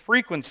changed the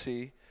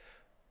frequency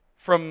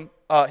from,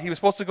 he was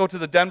supposed to go to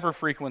the Denver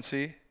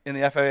frequency in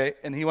the FAA,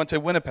 and he went to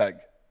Winnipeg.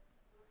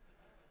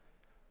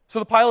 So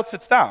the pilot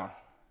sits down,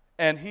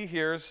 and he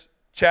hears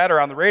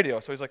chatter on the radio.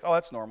 So he's like, oh,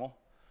 that's normal.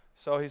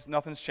 So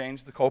nothing's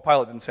changed. The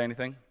co-pilot didn't say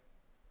anything.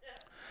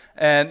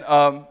 And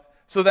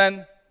so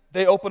then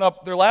they open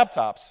up their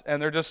laptops,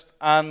 and they're just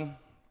on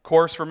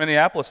course for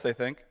Minneapolis, they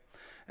think.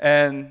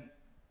 And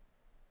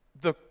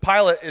the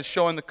pilot is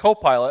showing the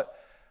co-pilot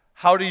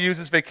how to use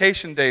his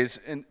vacation days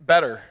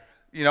better,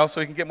 so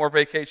he can get more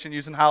vacation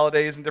using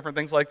holidays and different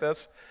things like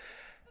this.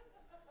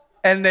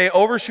 And they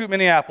overshoot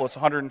Minneapolis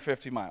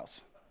 150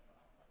 miles.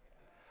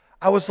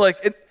 I was like,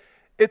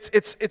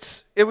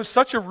 it was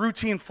such a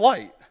routine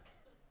flight.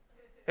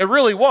 It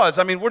really was.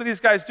 I mean, what do these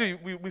guys do?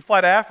 We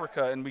fly to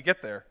Africa and we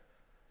get there.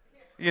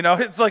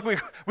 It's like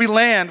we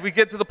land, we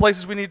get to the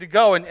places we need to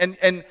go, and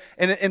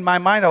in my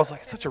mind I was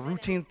like, it's such a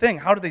routine thing.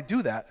 How do they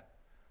do that?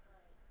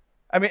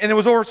 I mean, and it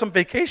was over some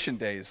vacation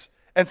days,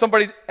 and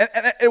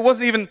it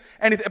wasn't even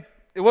anything.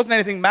 It wasn't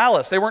anything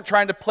malice. They weren't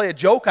trying to play a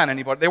joke on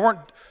anybody.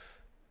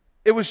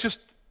 It was just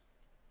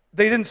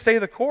they didn't stay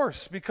the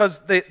course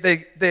because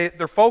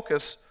their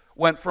focus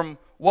went from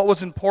what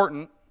was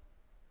important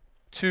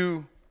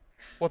to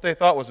what they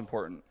thought was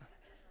important.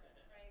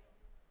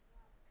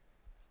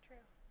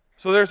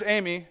 So there's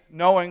Amy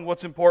knowing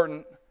what's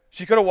important.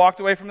 She could have walked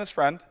away from this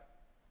friend.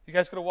 You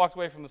guys could have walked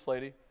away from this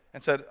lady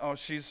and said, "Oh,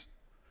 she's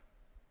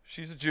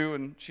a Jew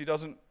and she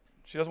doesn't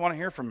want to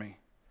hear from me."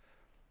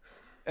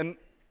 And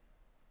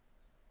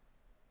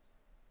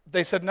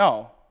they said,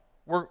 "No,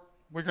 we're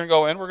going to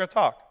go in. We're going to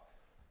talk."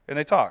 And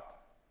they talk.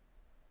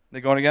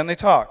 They go in again. They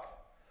talk,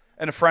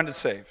 and a friend is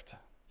saved.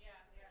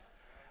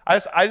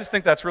 I just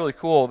think that's really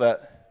cool.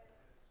 That.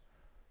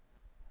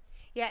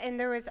 Yeah, and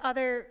there was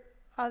other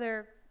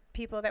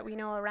people that we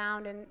know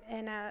around,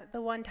 and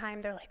the one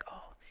time they're like,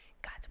 "Oh,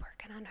 God's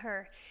working on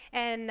her,"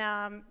 and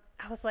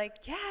I was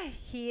like, "Yeah,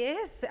 He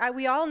is."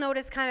 We all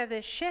noticed kind of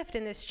this shift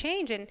and this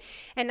change, and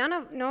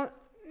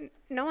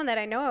no one that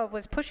I know of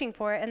was pushing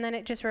for it. And then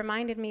it just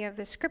reminded me of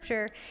the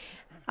scripture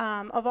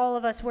of all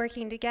of us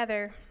working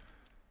together.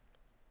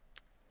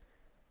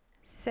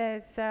 It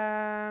says,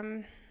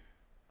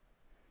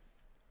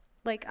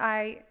 like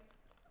I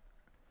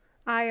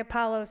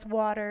Apollos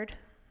watered,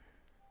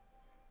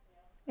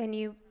 and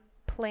you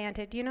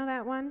planted. Do you know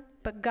that one?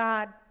 But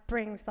God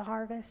brings the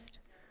harvest.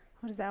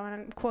 What is that one?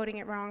 I'm quoting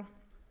it wrong.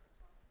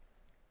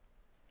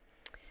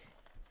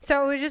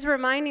 So it was just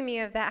reminding me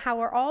of that, how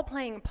we're all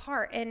playing a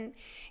part. And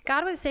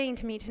God was saying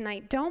to me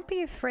tonight, don't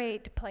be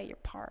afraid to play your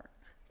part.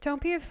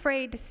 Don't be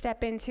afraid to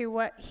step into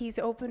what He's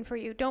opened for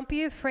you. Don't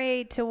be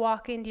afraid to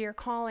walk into your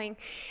calling.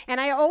 And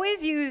I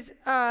always use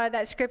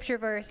that scripture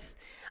verse,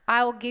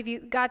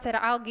 God said,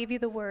 I'll give you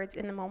the words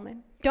in the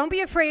moment. Don't be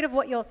afraid of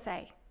what you'll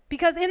say.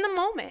 Because in the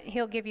moment,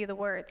 He'll give you the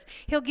words.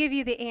 He'll give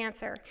you the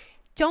answer.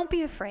 Don't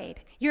be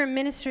afraid. You're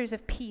ministers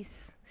of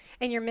peace,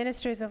 and you're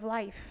ministers of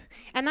life.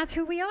 And that's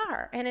who we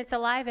are, and it's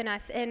alive in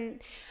us.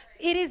 And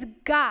it is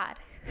God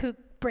who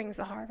brings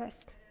the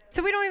harvest.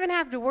 So we don't even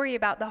have to worry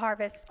about the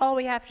harvest. All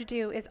we have to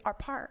do is our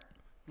part,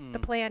 the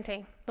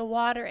planting, the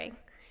watering.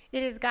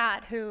 It is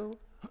God who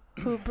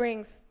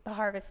brings the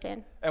harvest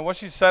in. And what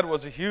she said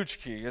was a huge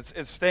key.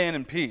 It's staying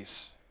in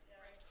peace.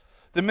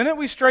 The minute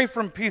we stray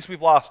from peace,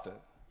 we've lost it.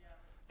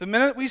 The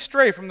minute we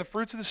stray from the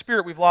fruits of the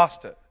Spirit, we've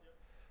lost it.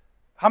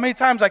 How many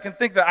times I can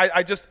think that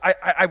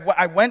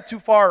I went too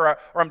far,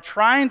 or I'm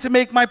trying to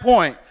make my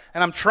point,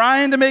 and I'm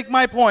trying to make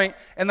my point,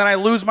 and then I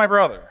lose my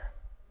brother.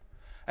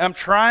 And I'm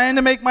trying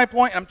to make my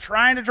point, and I'm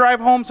trying to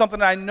drive home something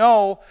that I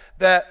know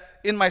that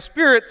in my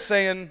spirit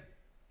saying,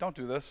 don't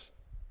do this.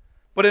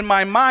 But in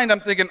my mind,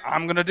 I'm thinking,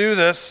 I'm going to do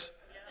this.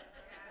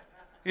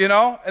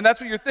 And that's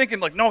what you're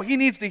thinking, like, no, he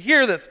needs to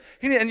hear this.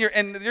 And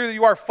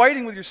you are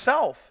fighting with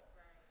yourself.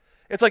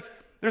 It's like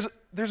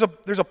there's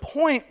a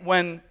point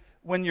when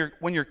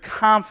you're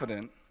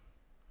confident,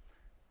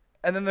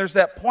 and then there's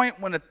that point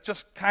when it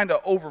just kind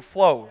of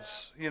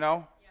overflows,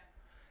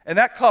 And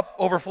that cup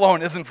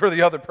overflowing isn't for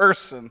the other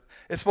person.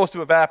 It's supposed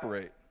to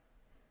evaporate.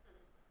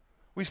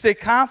 We stay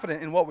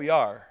confident in what we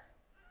are.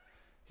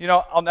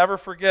 I'll never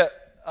forget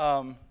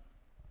Mr.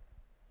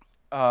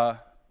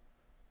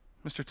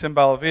 Tim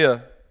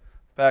Balavia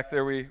back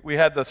there. We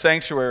had the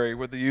sanctuary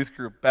with the youth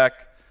group back.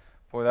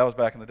 Boy, that was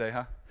back in the day,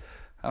 huh?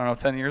 I don't know,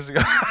 10 years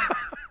ago.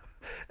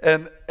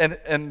 And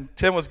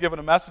Tim was giving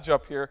a message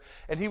up here,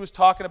 and he was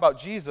talking about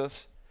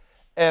Jesus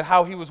and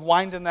how he was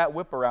winding that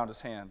whip around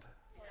his hand.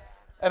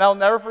 And I'll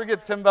never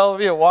forget Tim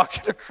Bellavia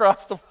walking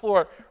across the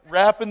floor,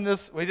 wrapping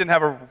this. Well, he didn't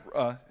have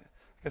I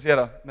guess he had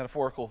a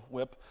metaphorical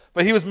whip,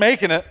 but he was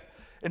making it,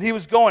 and he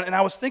was going. And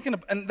I was thinking,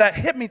 and that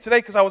hit me today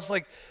because I was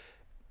like,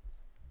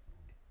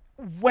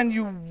 when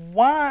you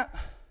want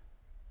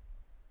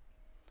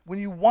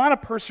to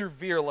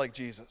persevere like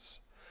Jesus,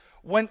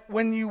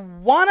 when you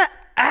want to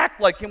act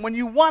like him, when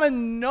you want to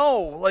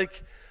know,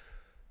 like,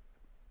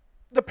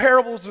 the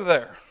parables are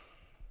there,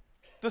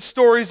 the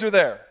stories are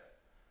there.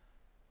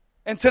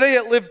 And today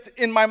it lived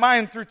in my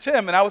mind through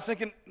Tim, and I was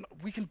thinking,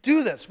 we can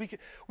do this. We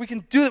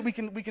can do it. We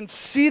can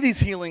see these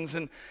healings,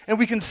 and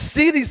we can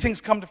see these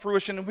things come to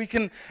fruition, and we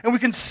can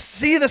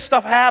see this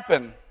stuff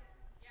happen.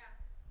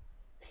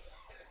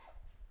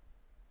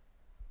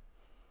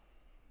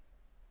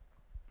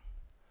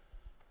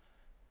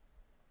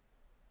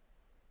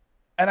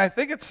 And I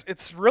think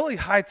it's really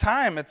high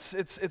time.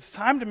 It's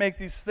time to make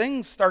these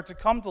things start to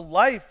come to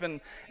life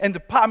and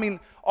to I mean,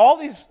 all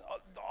these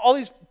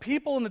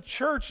people in the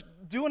church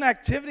doing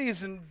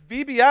activities and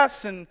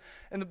VBS and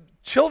the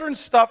children's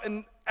stuff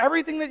and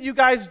everything that you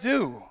guys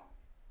do.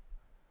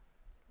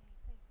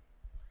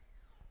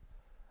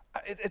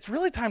 It's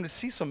really time to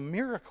see some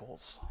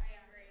miracles.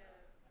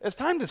 It's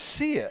time to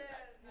see it.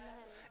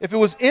 If it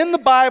was in the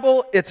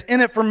Bible, it's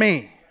in it for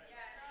me.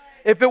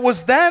 If it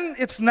was then,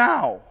 it's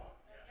now.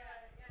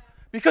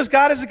 Because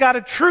God is a God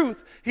of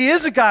truth. He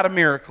is a God of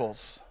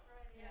miracles.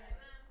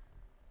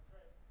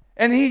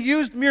 And he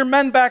used mere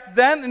men back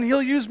then, and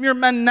he'll use mere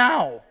men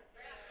now.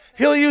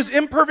 He'll use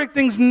imperfect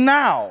things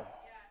now.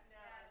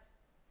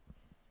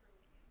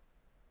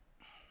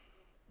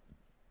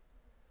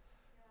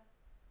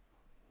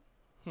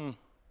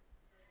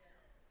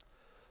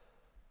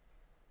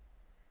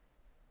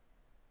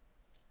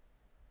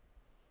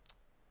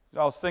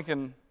 I was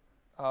thinking,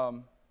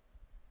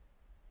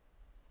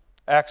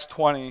 Acts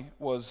 20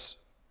 was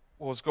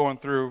going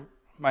through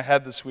my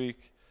head this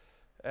week,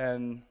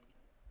 and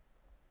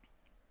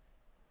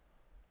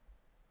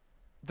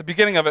the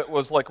beginning of it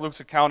was like Luke's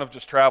account of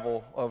just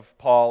travel of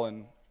Paul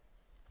and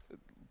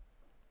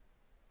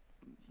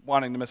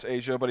wanting to miss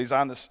Asia, but he's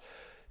on this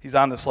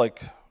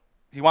like,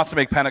 he wants to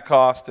make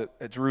Pentecost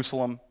at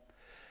Jerusalem,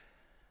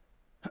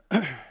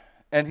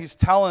 and he's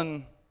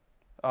telling,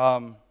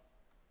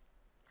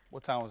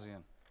 what town was he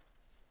in?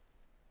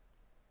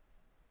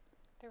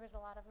 There was a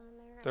lot of them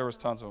there. There was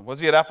tons of them.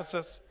 Was he at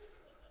Ephesus?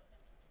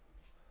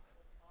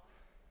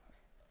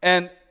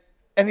 And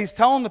he's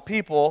telling the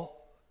people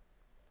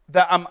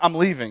that I'm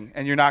leaving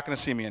and you're not going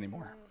to see me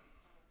anymore.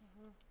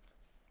 Mm-hmm.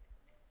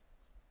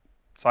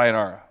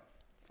 Sayonara.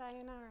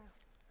 Sayonara.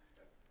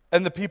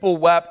 And the people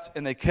wept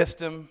and they kissed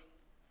him.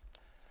 It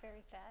was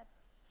very sad.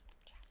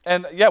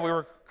 And yeah, we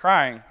were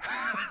crying.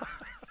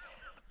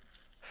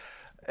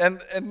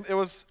 and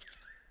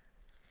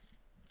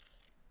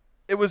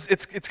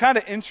it's kind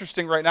of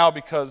interesting right now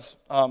because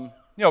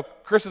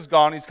Chris is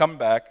gone, he's coming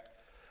back,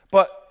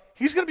 but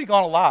he's going to be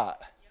gone a lot.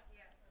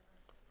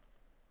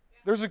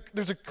 There's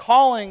a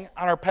calling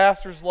on our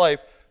pastor's life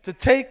to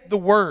take the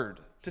word,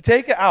 to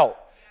take it out.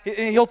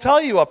 He'll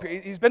tell you up here.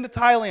 He's been to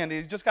Thailand.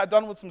 He's just got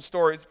done with some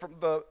stories from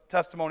the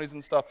testimonies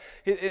and stuff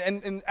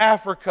in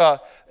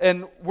Africa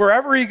and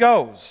wherever he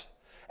goes.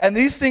 And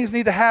these things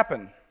need to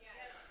happen.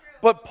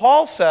 But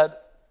Paul said,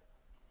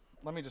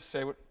 let me just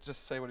say what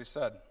he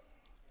said.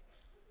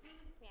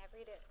 Yeah,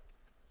 read it.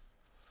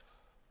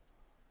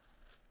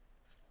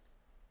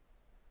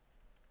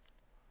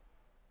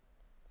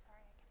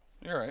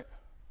 Sorry, You're right.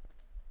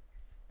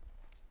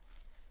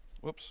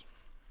 Whoops.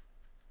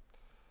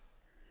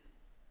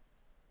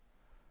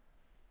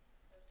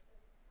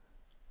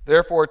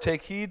 Therefore,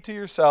 take heed to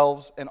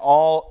yourselves and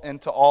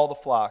to all the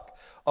flock,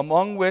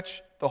 among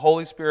which the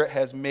Holy Spirit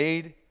has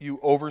made you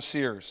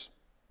overseers,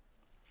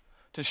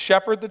 to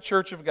shepherd the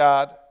church of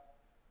God,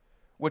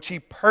 which he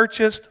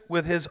purchased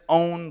with his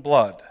own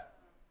blood.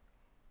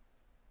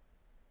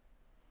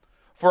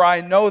 For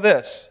I know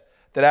this,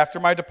 that after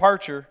my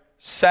departure,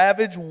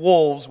 savage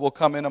wolves will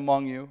come in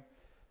among you,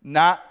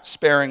 not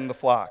sparing the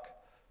flock.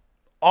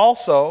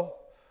 Also,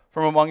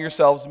 from among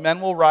yourselves,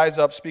 men will rise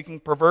up speaking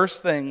perverse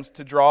things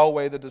to draw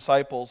away the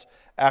disciples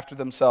after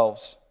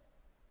themselves.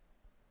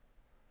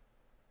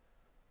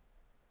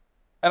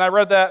 And I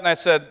read that and I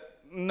said,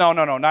 no,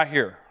 not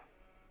here.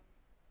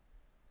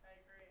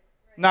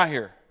 Not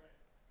here.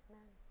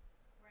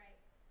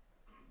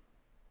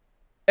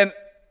 And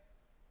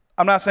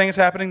I'm not saying it's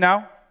happening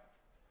now,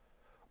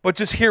 but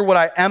just hear what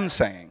I am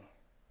saying.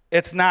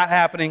 It's not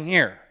happening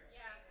here.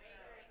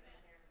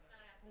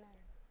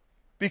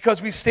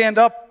 Because we stand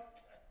up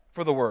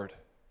for the word.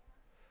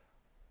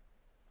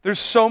 There's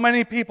so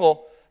many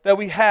people that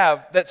we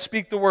have that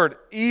speak the word.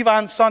 Eve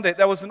on Sunday,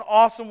 that was an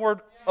awesome word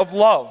of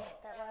love.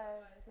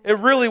 It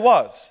really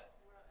was.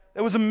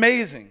 It was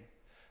amazing.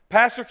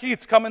 Pastor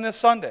Keith's coming this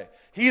Sunday.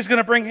 He's going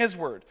to bring his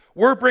word.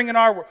 We're bringing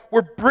our word.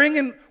 We're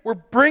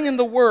bringing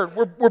the word.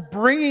 We're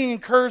bringing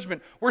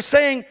encouragement. We're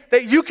saying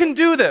that you can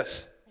do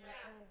this.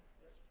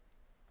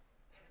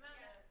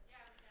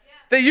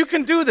 That you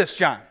can do this,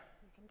 John.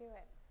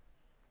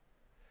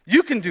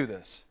 You can do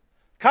this.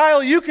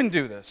 Kyle, you can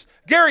do this.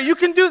 Gary,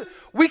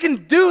 we can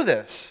do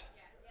this.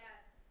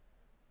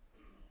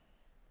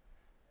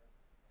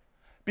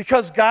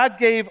 Because God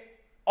gave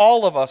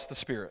all of us the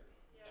Spirit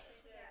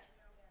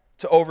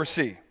to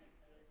oversee.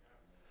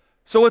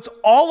 So it's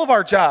all of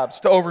our jobs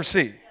to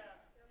oversee.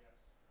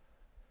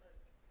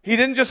 He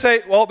didn't just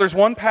say, well, there's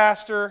one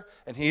pastor,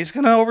 and he's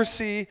going to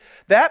oversee.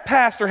 That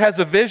pastor has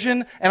a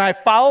vision, and I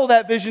follow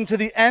that vision to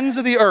the ends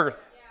of the earth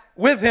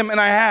with him,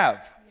 and I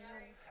have.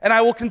 And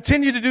I will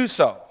continue to do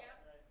so.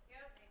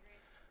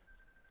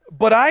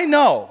 But I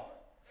know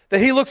that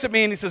he looks at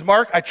me and he says,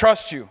 Mark, I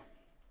trust you.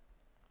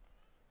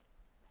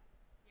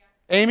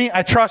 Amy,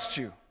 I trust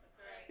you.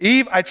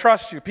 Eve, I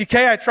trust you.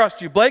 PK, I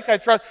trust you. Blake, I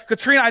trust.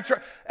 Katrina, I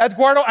trust.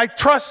 Eduardo, I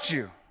trust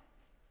you.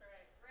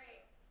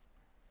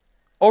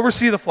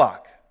 Oversee the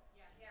flock.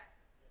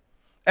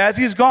 As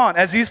he's gone,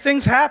 as these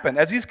things happen,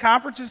 as these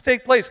conferences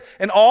take place,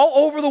 and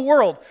all over the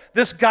world,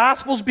 this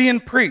gospel's being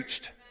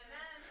preached.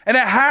 And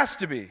it has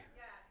to be.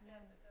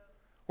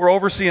 We're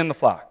overseeing the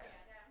flock.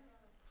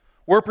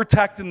 We're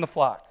protecting the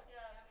flock.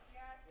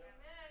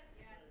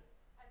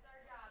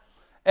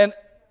 And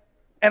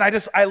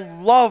I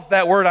love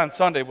that word on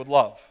Sunday with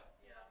love.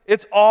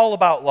 It's all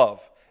about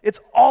love. It's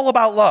all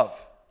about love.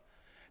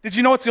 Did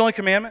you know it's the only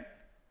commandment?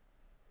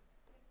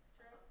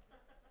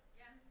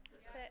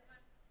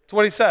 It's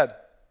what he said.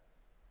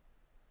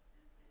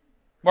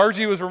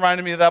 Margie was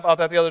reminding me about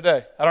that the other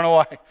day. I don't know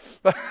why.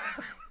 But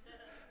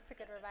it's a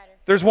good reminder.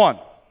 There's one.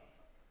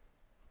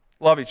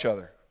 Love each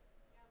other.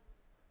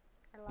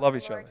 Love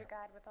each Lord other. Your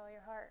God with all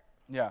your heart,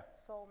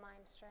 soul,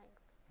 mind, strength.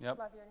 Yep.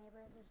 Love your neighbor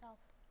as yourself.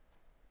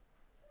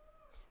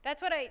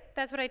 That's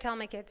what I tell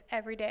my kids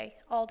every day,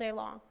 all day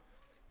long.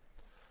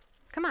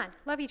 Come on,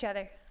 love each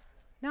other.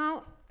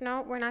 No,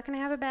 we're not going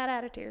to have a bad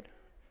attitude.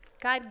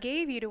 God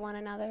gave you to one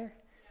another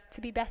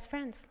to be best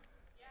friends.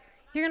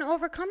 You're going to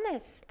overcome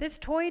this. This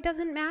toy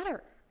doesn't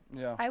matter.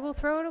 Yeah. I will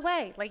throw it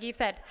away. Like Eve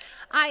said,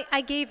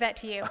 I gave that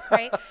to you,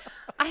 right?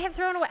 I have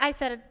thrown away. I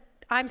said,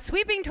 I'm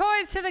sweeping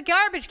toys to the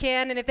garbage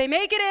can, and if they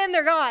make it in,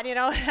 they're gone, you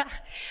know.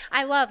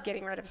 I love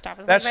getting rid of stuff.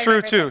 It's That's like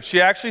true, too.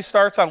 She actually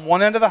starts on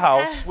one end of the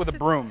house with a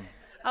broom.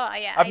 Oh,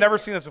 yeah. I've never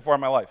seen this before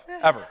in my life,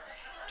 ever.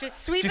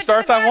 Just sweep She it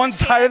starts to the on one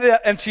garbage side of can.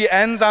 and she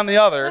ends on the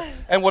other,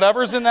 and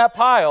whatever's in that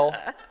pile,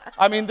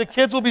 I mean, the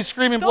kids will be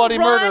screaming They'll bloody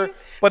run. murder,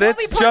 but They'll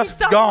it's be putting just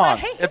stuff gone.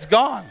 away. It's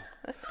gone.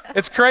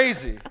 It's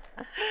crazy.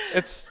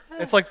 It's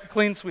like the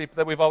clean sweep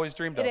that we've always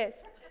dreamed of. It is.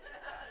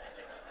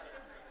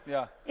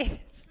 Yeah. It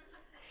is.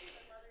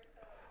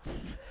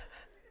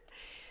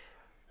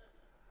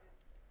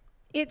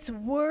 It's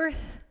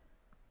worth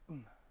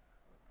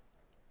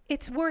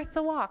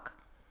the walk.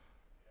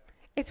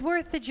 It's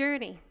worth the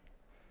journey.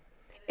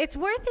 It's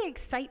worth the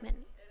excitement.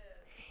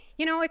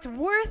 You know, it's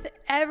worth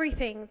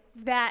everything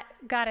that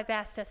God has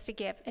asked us to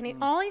give. And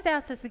all he's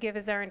asked us to give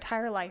is our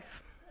entire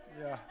life.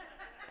 Yeah.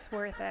 It's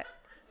worth it.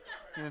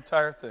 The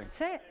entire thing.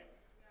 That's it.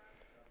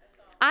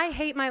 I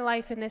hate my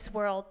life in this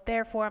world,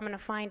 therefore I'm going to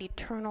find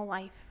eternal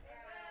life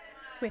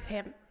with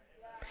him.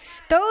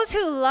 Those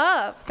who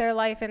love their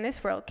life in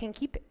this world can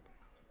keep it.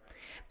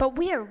 But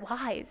we are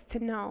wise to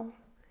know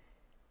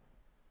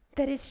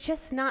that it's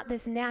just not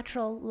this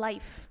natural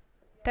life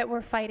that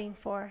we're fighting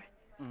for,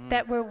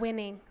 that we're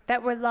winning,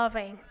 that we're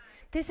loving.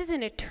 This is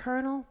an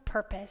eternal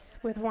purpose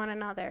with one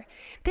another.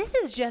 This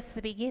is just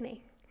the beginning.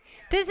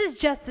 This is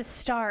just the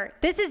start.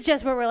 This is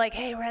just where we're like,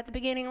 hey, we're at the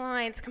beginning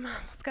lines. Come on,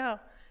 let's go.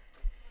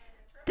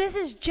 This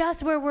is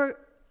just where we're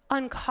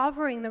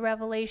uncovering the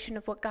revelation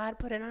of what God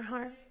put in our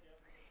heart.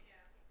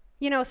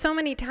 You know, so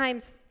many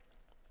times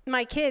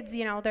my kids,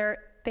 you know,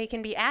 they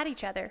can be at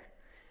each other.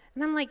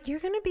 And I'm like, you're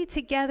going to be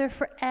together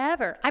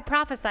forever. I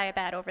prophesy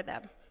that over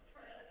them.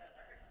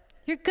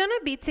 You're going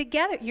to be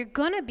together. You're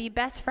going to be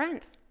best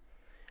friends.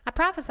 I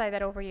prophesy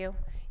that over you.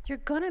 You're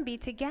going to be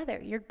together.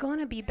 You're going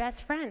to be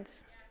best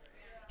friends.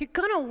 You're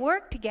going to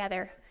work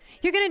together.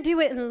 You're going to do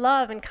it in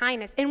love and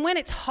kindness. And when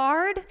it's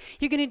hard,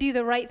 you're going to do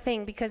the right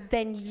thing because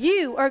then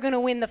you are going to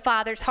win the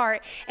Father's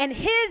heart. And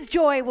his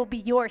joy will be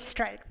your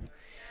strength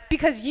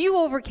because you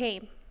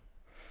overcame.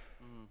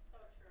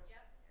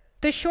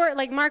 The short,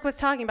 like Mark was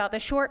talking about, the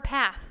short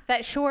path,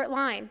 that short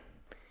line.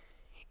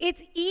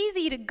 It's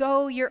easy to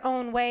go your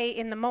own way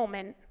in the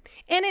moment.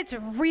 And it's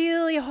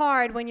really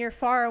hard when you're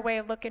far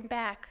away looking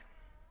back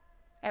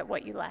at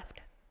what you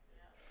left.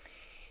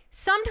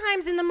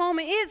 Sometimes in the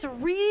moment, it's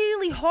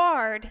really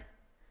hard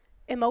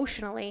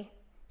emotionally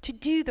to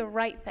do the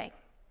right thing.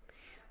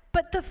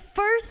 But the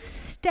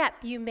first step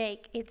you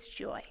make, it's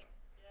joy.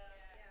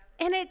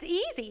 And it's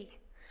easy.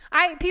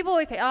 People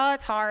always say, oh,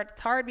 it's hard.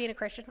 It's hard being a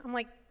Christian. I'm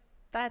like,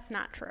 that's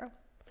not true.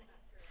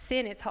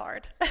 Sin is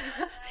hard.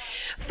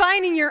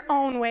 Finding your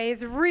own way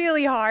is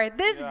really hard.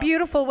 This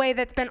beautiful way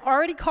that's been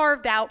already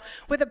carved out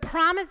with a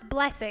promised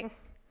blessing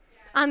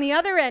on the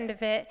other end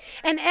of it.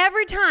 And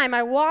every time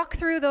I walk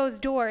through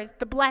those doors,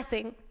 the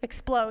blessing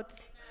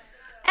explodes.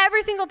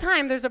 Every single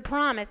time there's a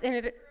promise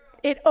and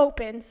it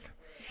opens.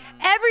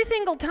 Every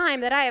single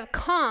time that I have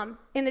come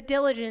in the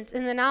diligence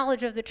and the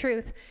knowledge of the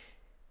truth,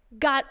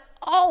 God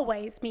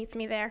always meets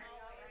me there.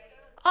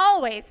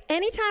 always,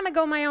 anytime I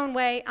go my own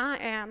way, I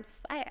am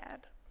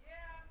sad.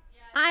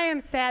 I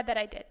am sad that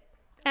I did,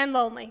 and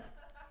lonely.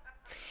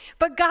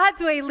 But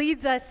God's way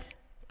leads us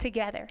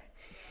together.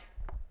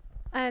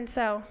 And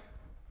so,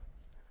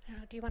 I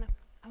don't know,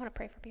 I want to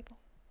pray for people.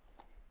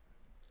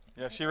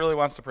 Yeah, she really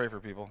wants to pray for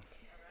people.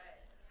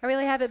 I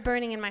really have it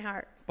burning in my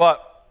heart.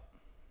 But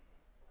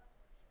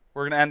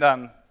we're going to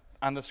end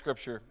on the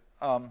scripture.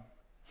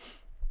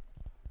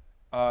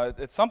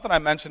 It's something I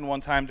mentioned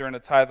one time during a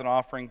tithe and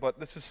offering,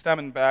 but this is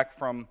stemming back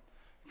from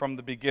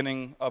the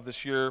beginning of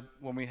this year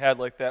when we had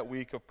like that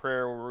week of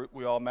prayer where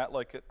we all met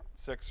like at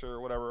 6 or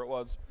whatever it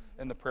was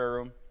in the prayer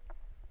room.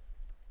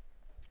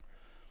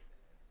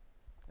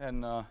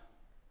 And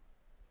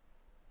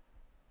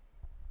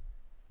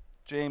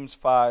James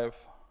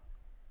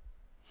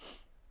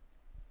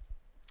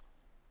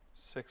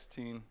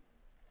 5:16.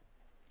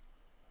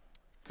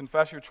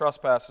 Confess your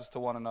trespasses to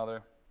one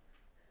another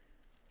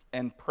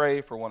and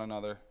pray for one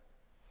another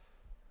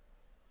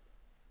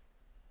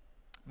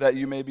that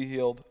you may be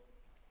healed.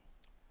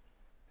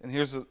 And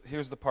here's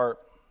the part.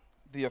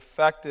 The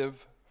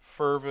effective,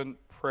 fervent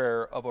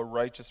prayer of a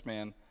righteous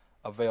man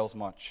avails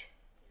much.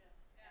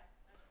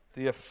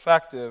 The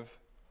effective,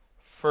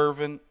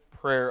 fervent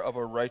prayer of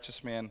a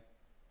righteous man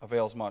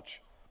avails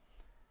much.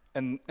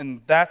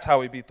 And that's how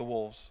we beat the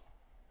wolves.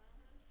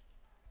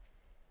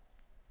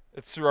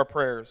 It's through our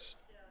prayers.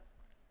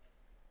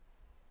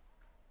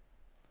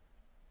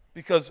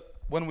 Because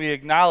when we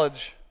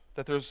acknowledge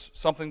that there's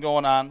something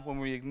going on, when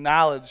we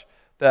acknowledge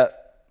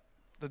that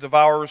the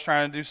devourer is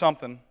trying to do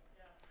something,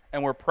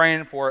 and we're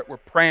praying for it, we're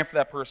praying for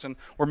that person,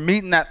 we're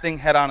meeting that thing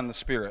head on in the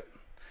Spirit.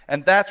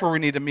 And that's where we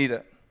need to meet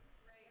it.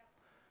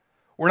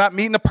 We're not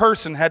meeting a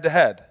person head to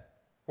head.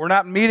 We're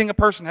not meeting a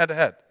person head to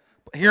head.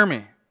 But hear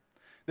me.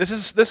 This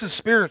is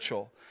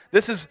spiritual.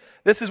 This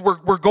is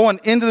we're going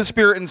into the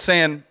Spirit and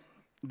saying,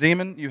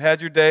 demon, you had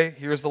your day,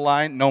 here's the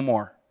line, no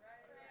more.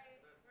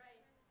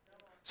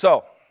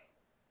 So,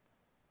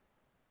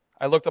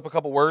 I looked up a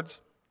couple words.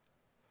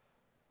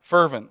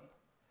 Fervent.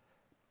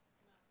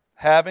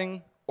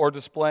 Having or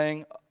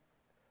displaying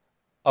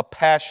a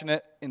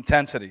passionate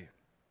intensity.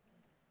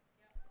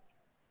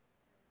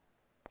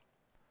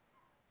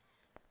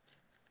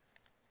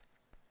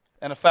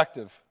 And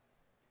effective.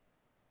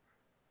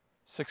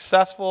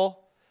 Successful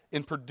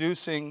in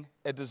producing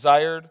a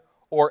desired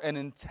or an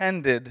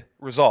intended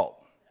result.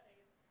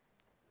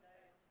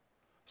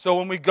 So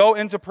when we go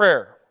into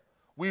prayer,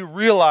 we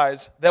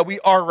realize that we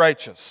are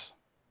righteous.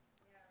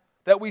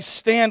 That we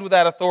stand with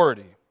that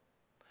authority.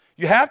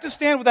 You have to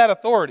stand with that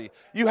authority.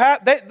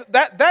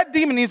 That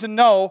demon needs to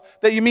know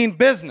that you mean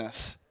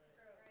business.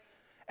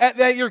 And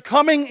that you're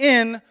coming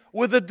in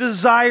with a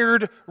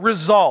desired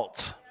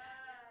result.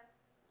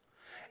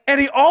 And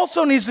he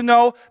also needs to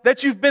know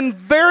that you've been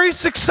very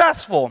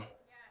successful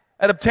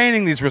at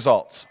obtaining these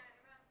results.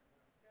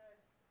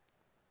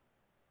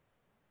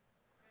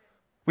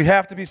 We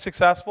have to be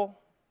successful.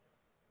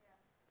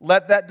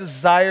 Let that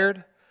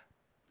desired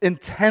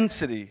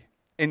intensity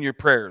in your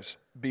prayers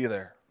be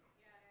there.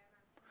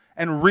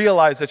 And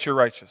realize that you're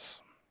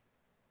righteous.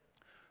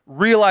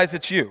 Realize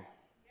it's you.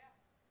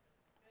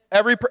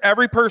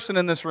 Every person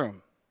in this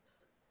room.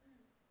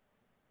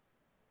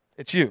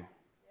 It's you.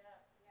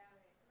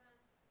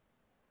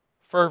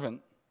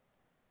 Fervent,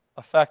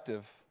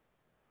 effective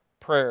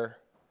prayer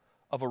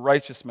of a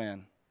righteous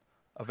man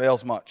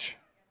avails much.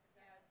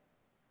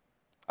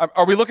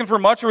 Are we looking for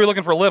much or are we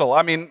looking for little?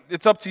 I mean,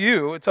 it's up to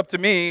you. It's up to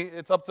me.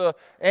 It's up to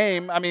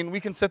AIM. I mean, we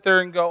can sit there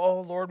and go,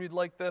 oh, Lord, we'd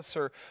like this.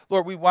 Or,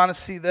 Lord, we want to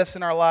see this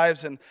in our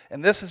lives. And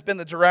this has been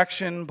the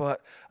direction,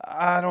 but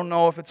I don't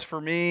know if it's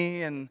for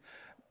me. And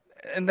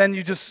then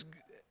you just,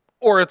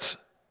 or it's,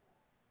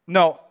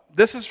 no,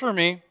 this is for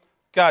me.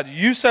 God,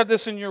 you said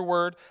this in your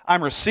word.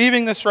 I'm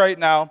receiving this right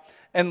now.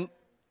 And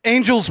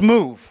angels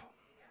move.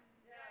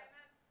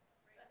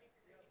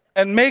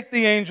 And make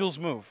the angels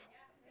move.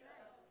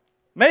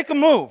 Make them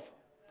move.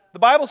 The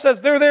Bible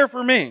says they're there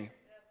for me.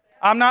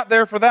 I'm not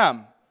there for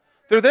them.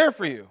 They're there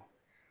for you.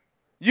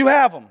 You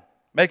have them.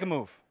 Make them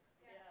move.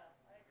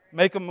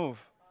 Make them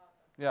move.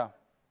 Yeah.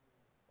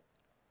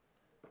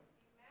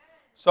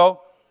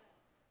 So,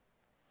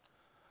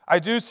 I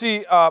do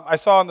see, I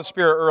saw in the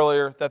Spirit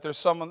earlier that there's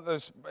some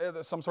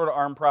sort of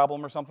arm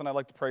problem or something. I'd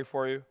like to pray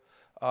for you.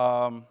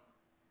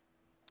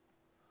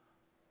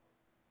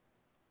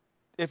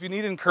 If you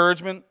need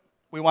encouragement,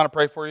 we want to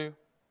pray for you.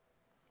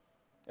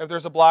 If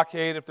there's a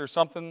blockade, if there's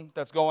something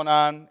that's going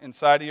on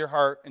inside of your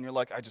heart and you're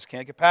like, I just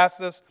can't get past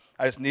this,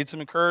 I just need some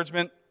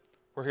encouragement,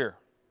 we're here.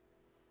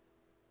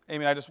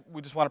 Amy,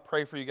 we just want to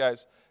pray for you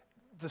guys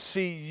to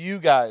see you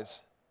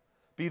guys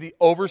be the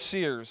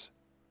overseers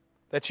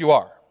that you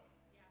are.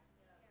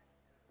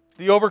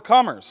 The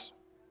overcomers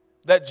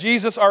that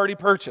Jesus already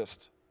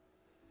purchased.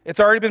 It's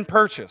already been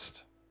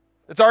purchased.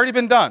 It's already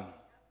been done.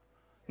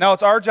 Now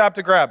it's our job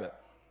to grab it.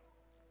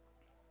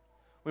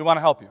 We want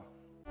to help you.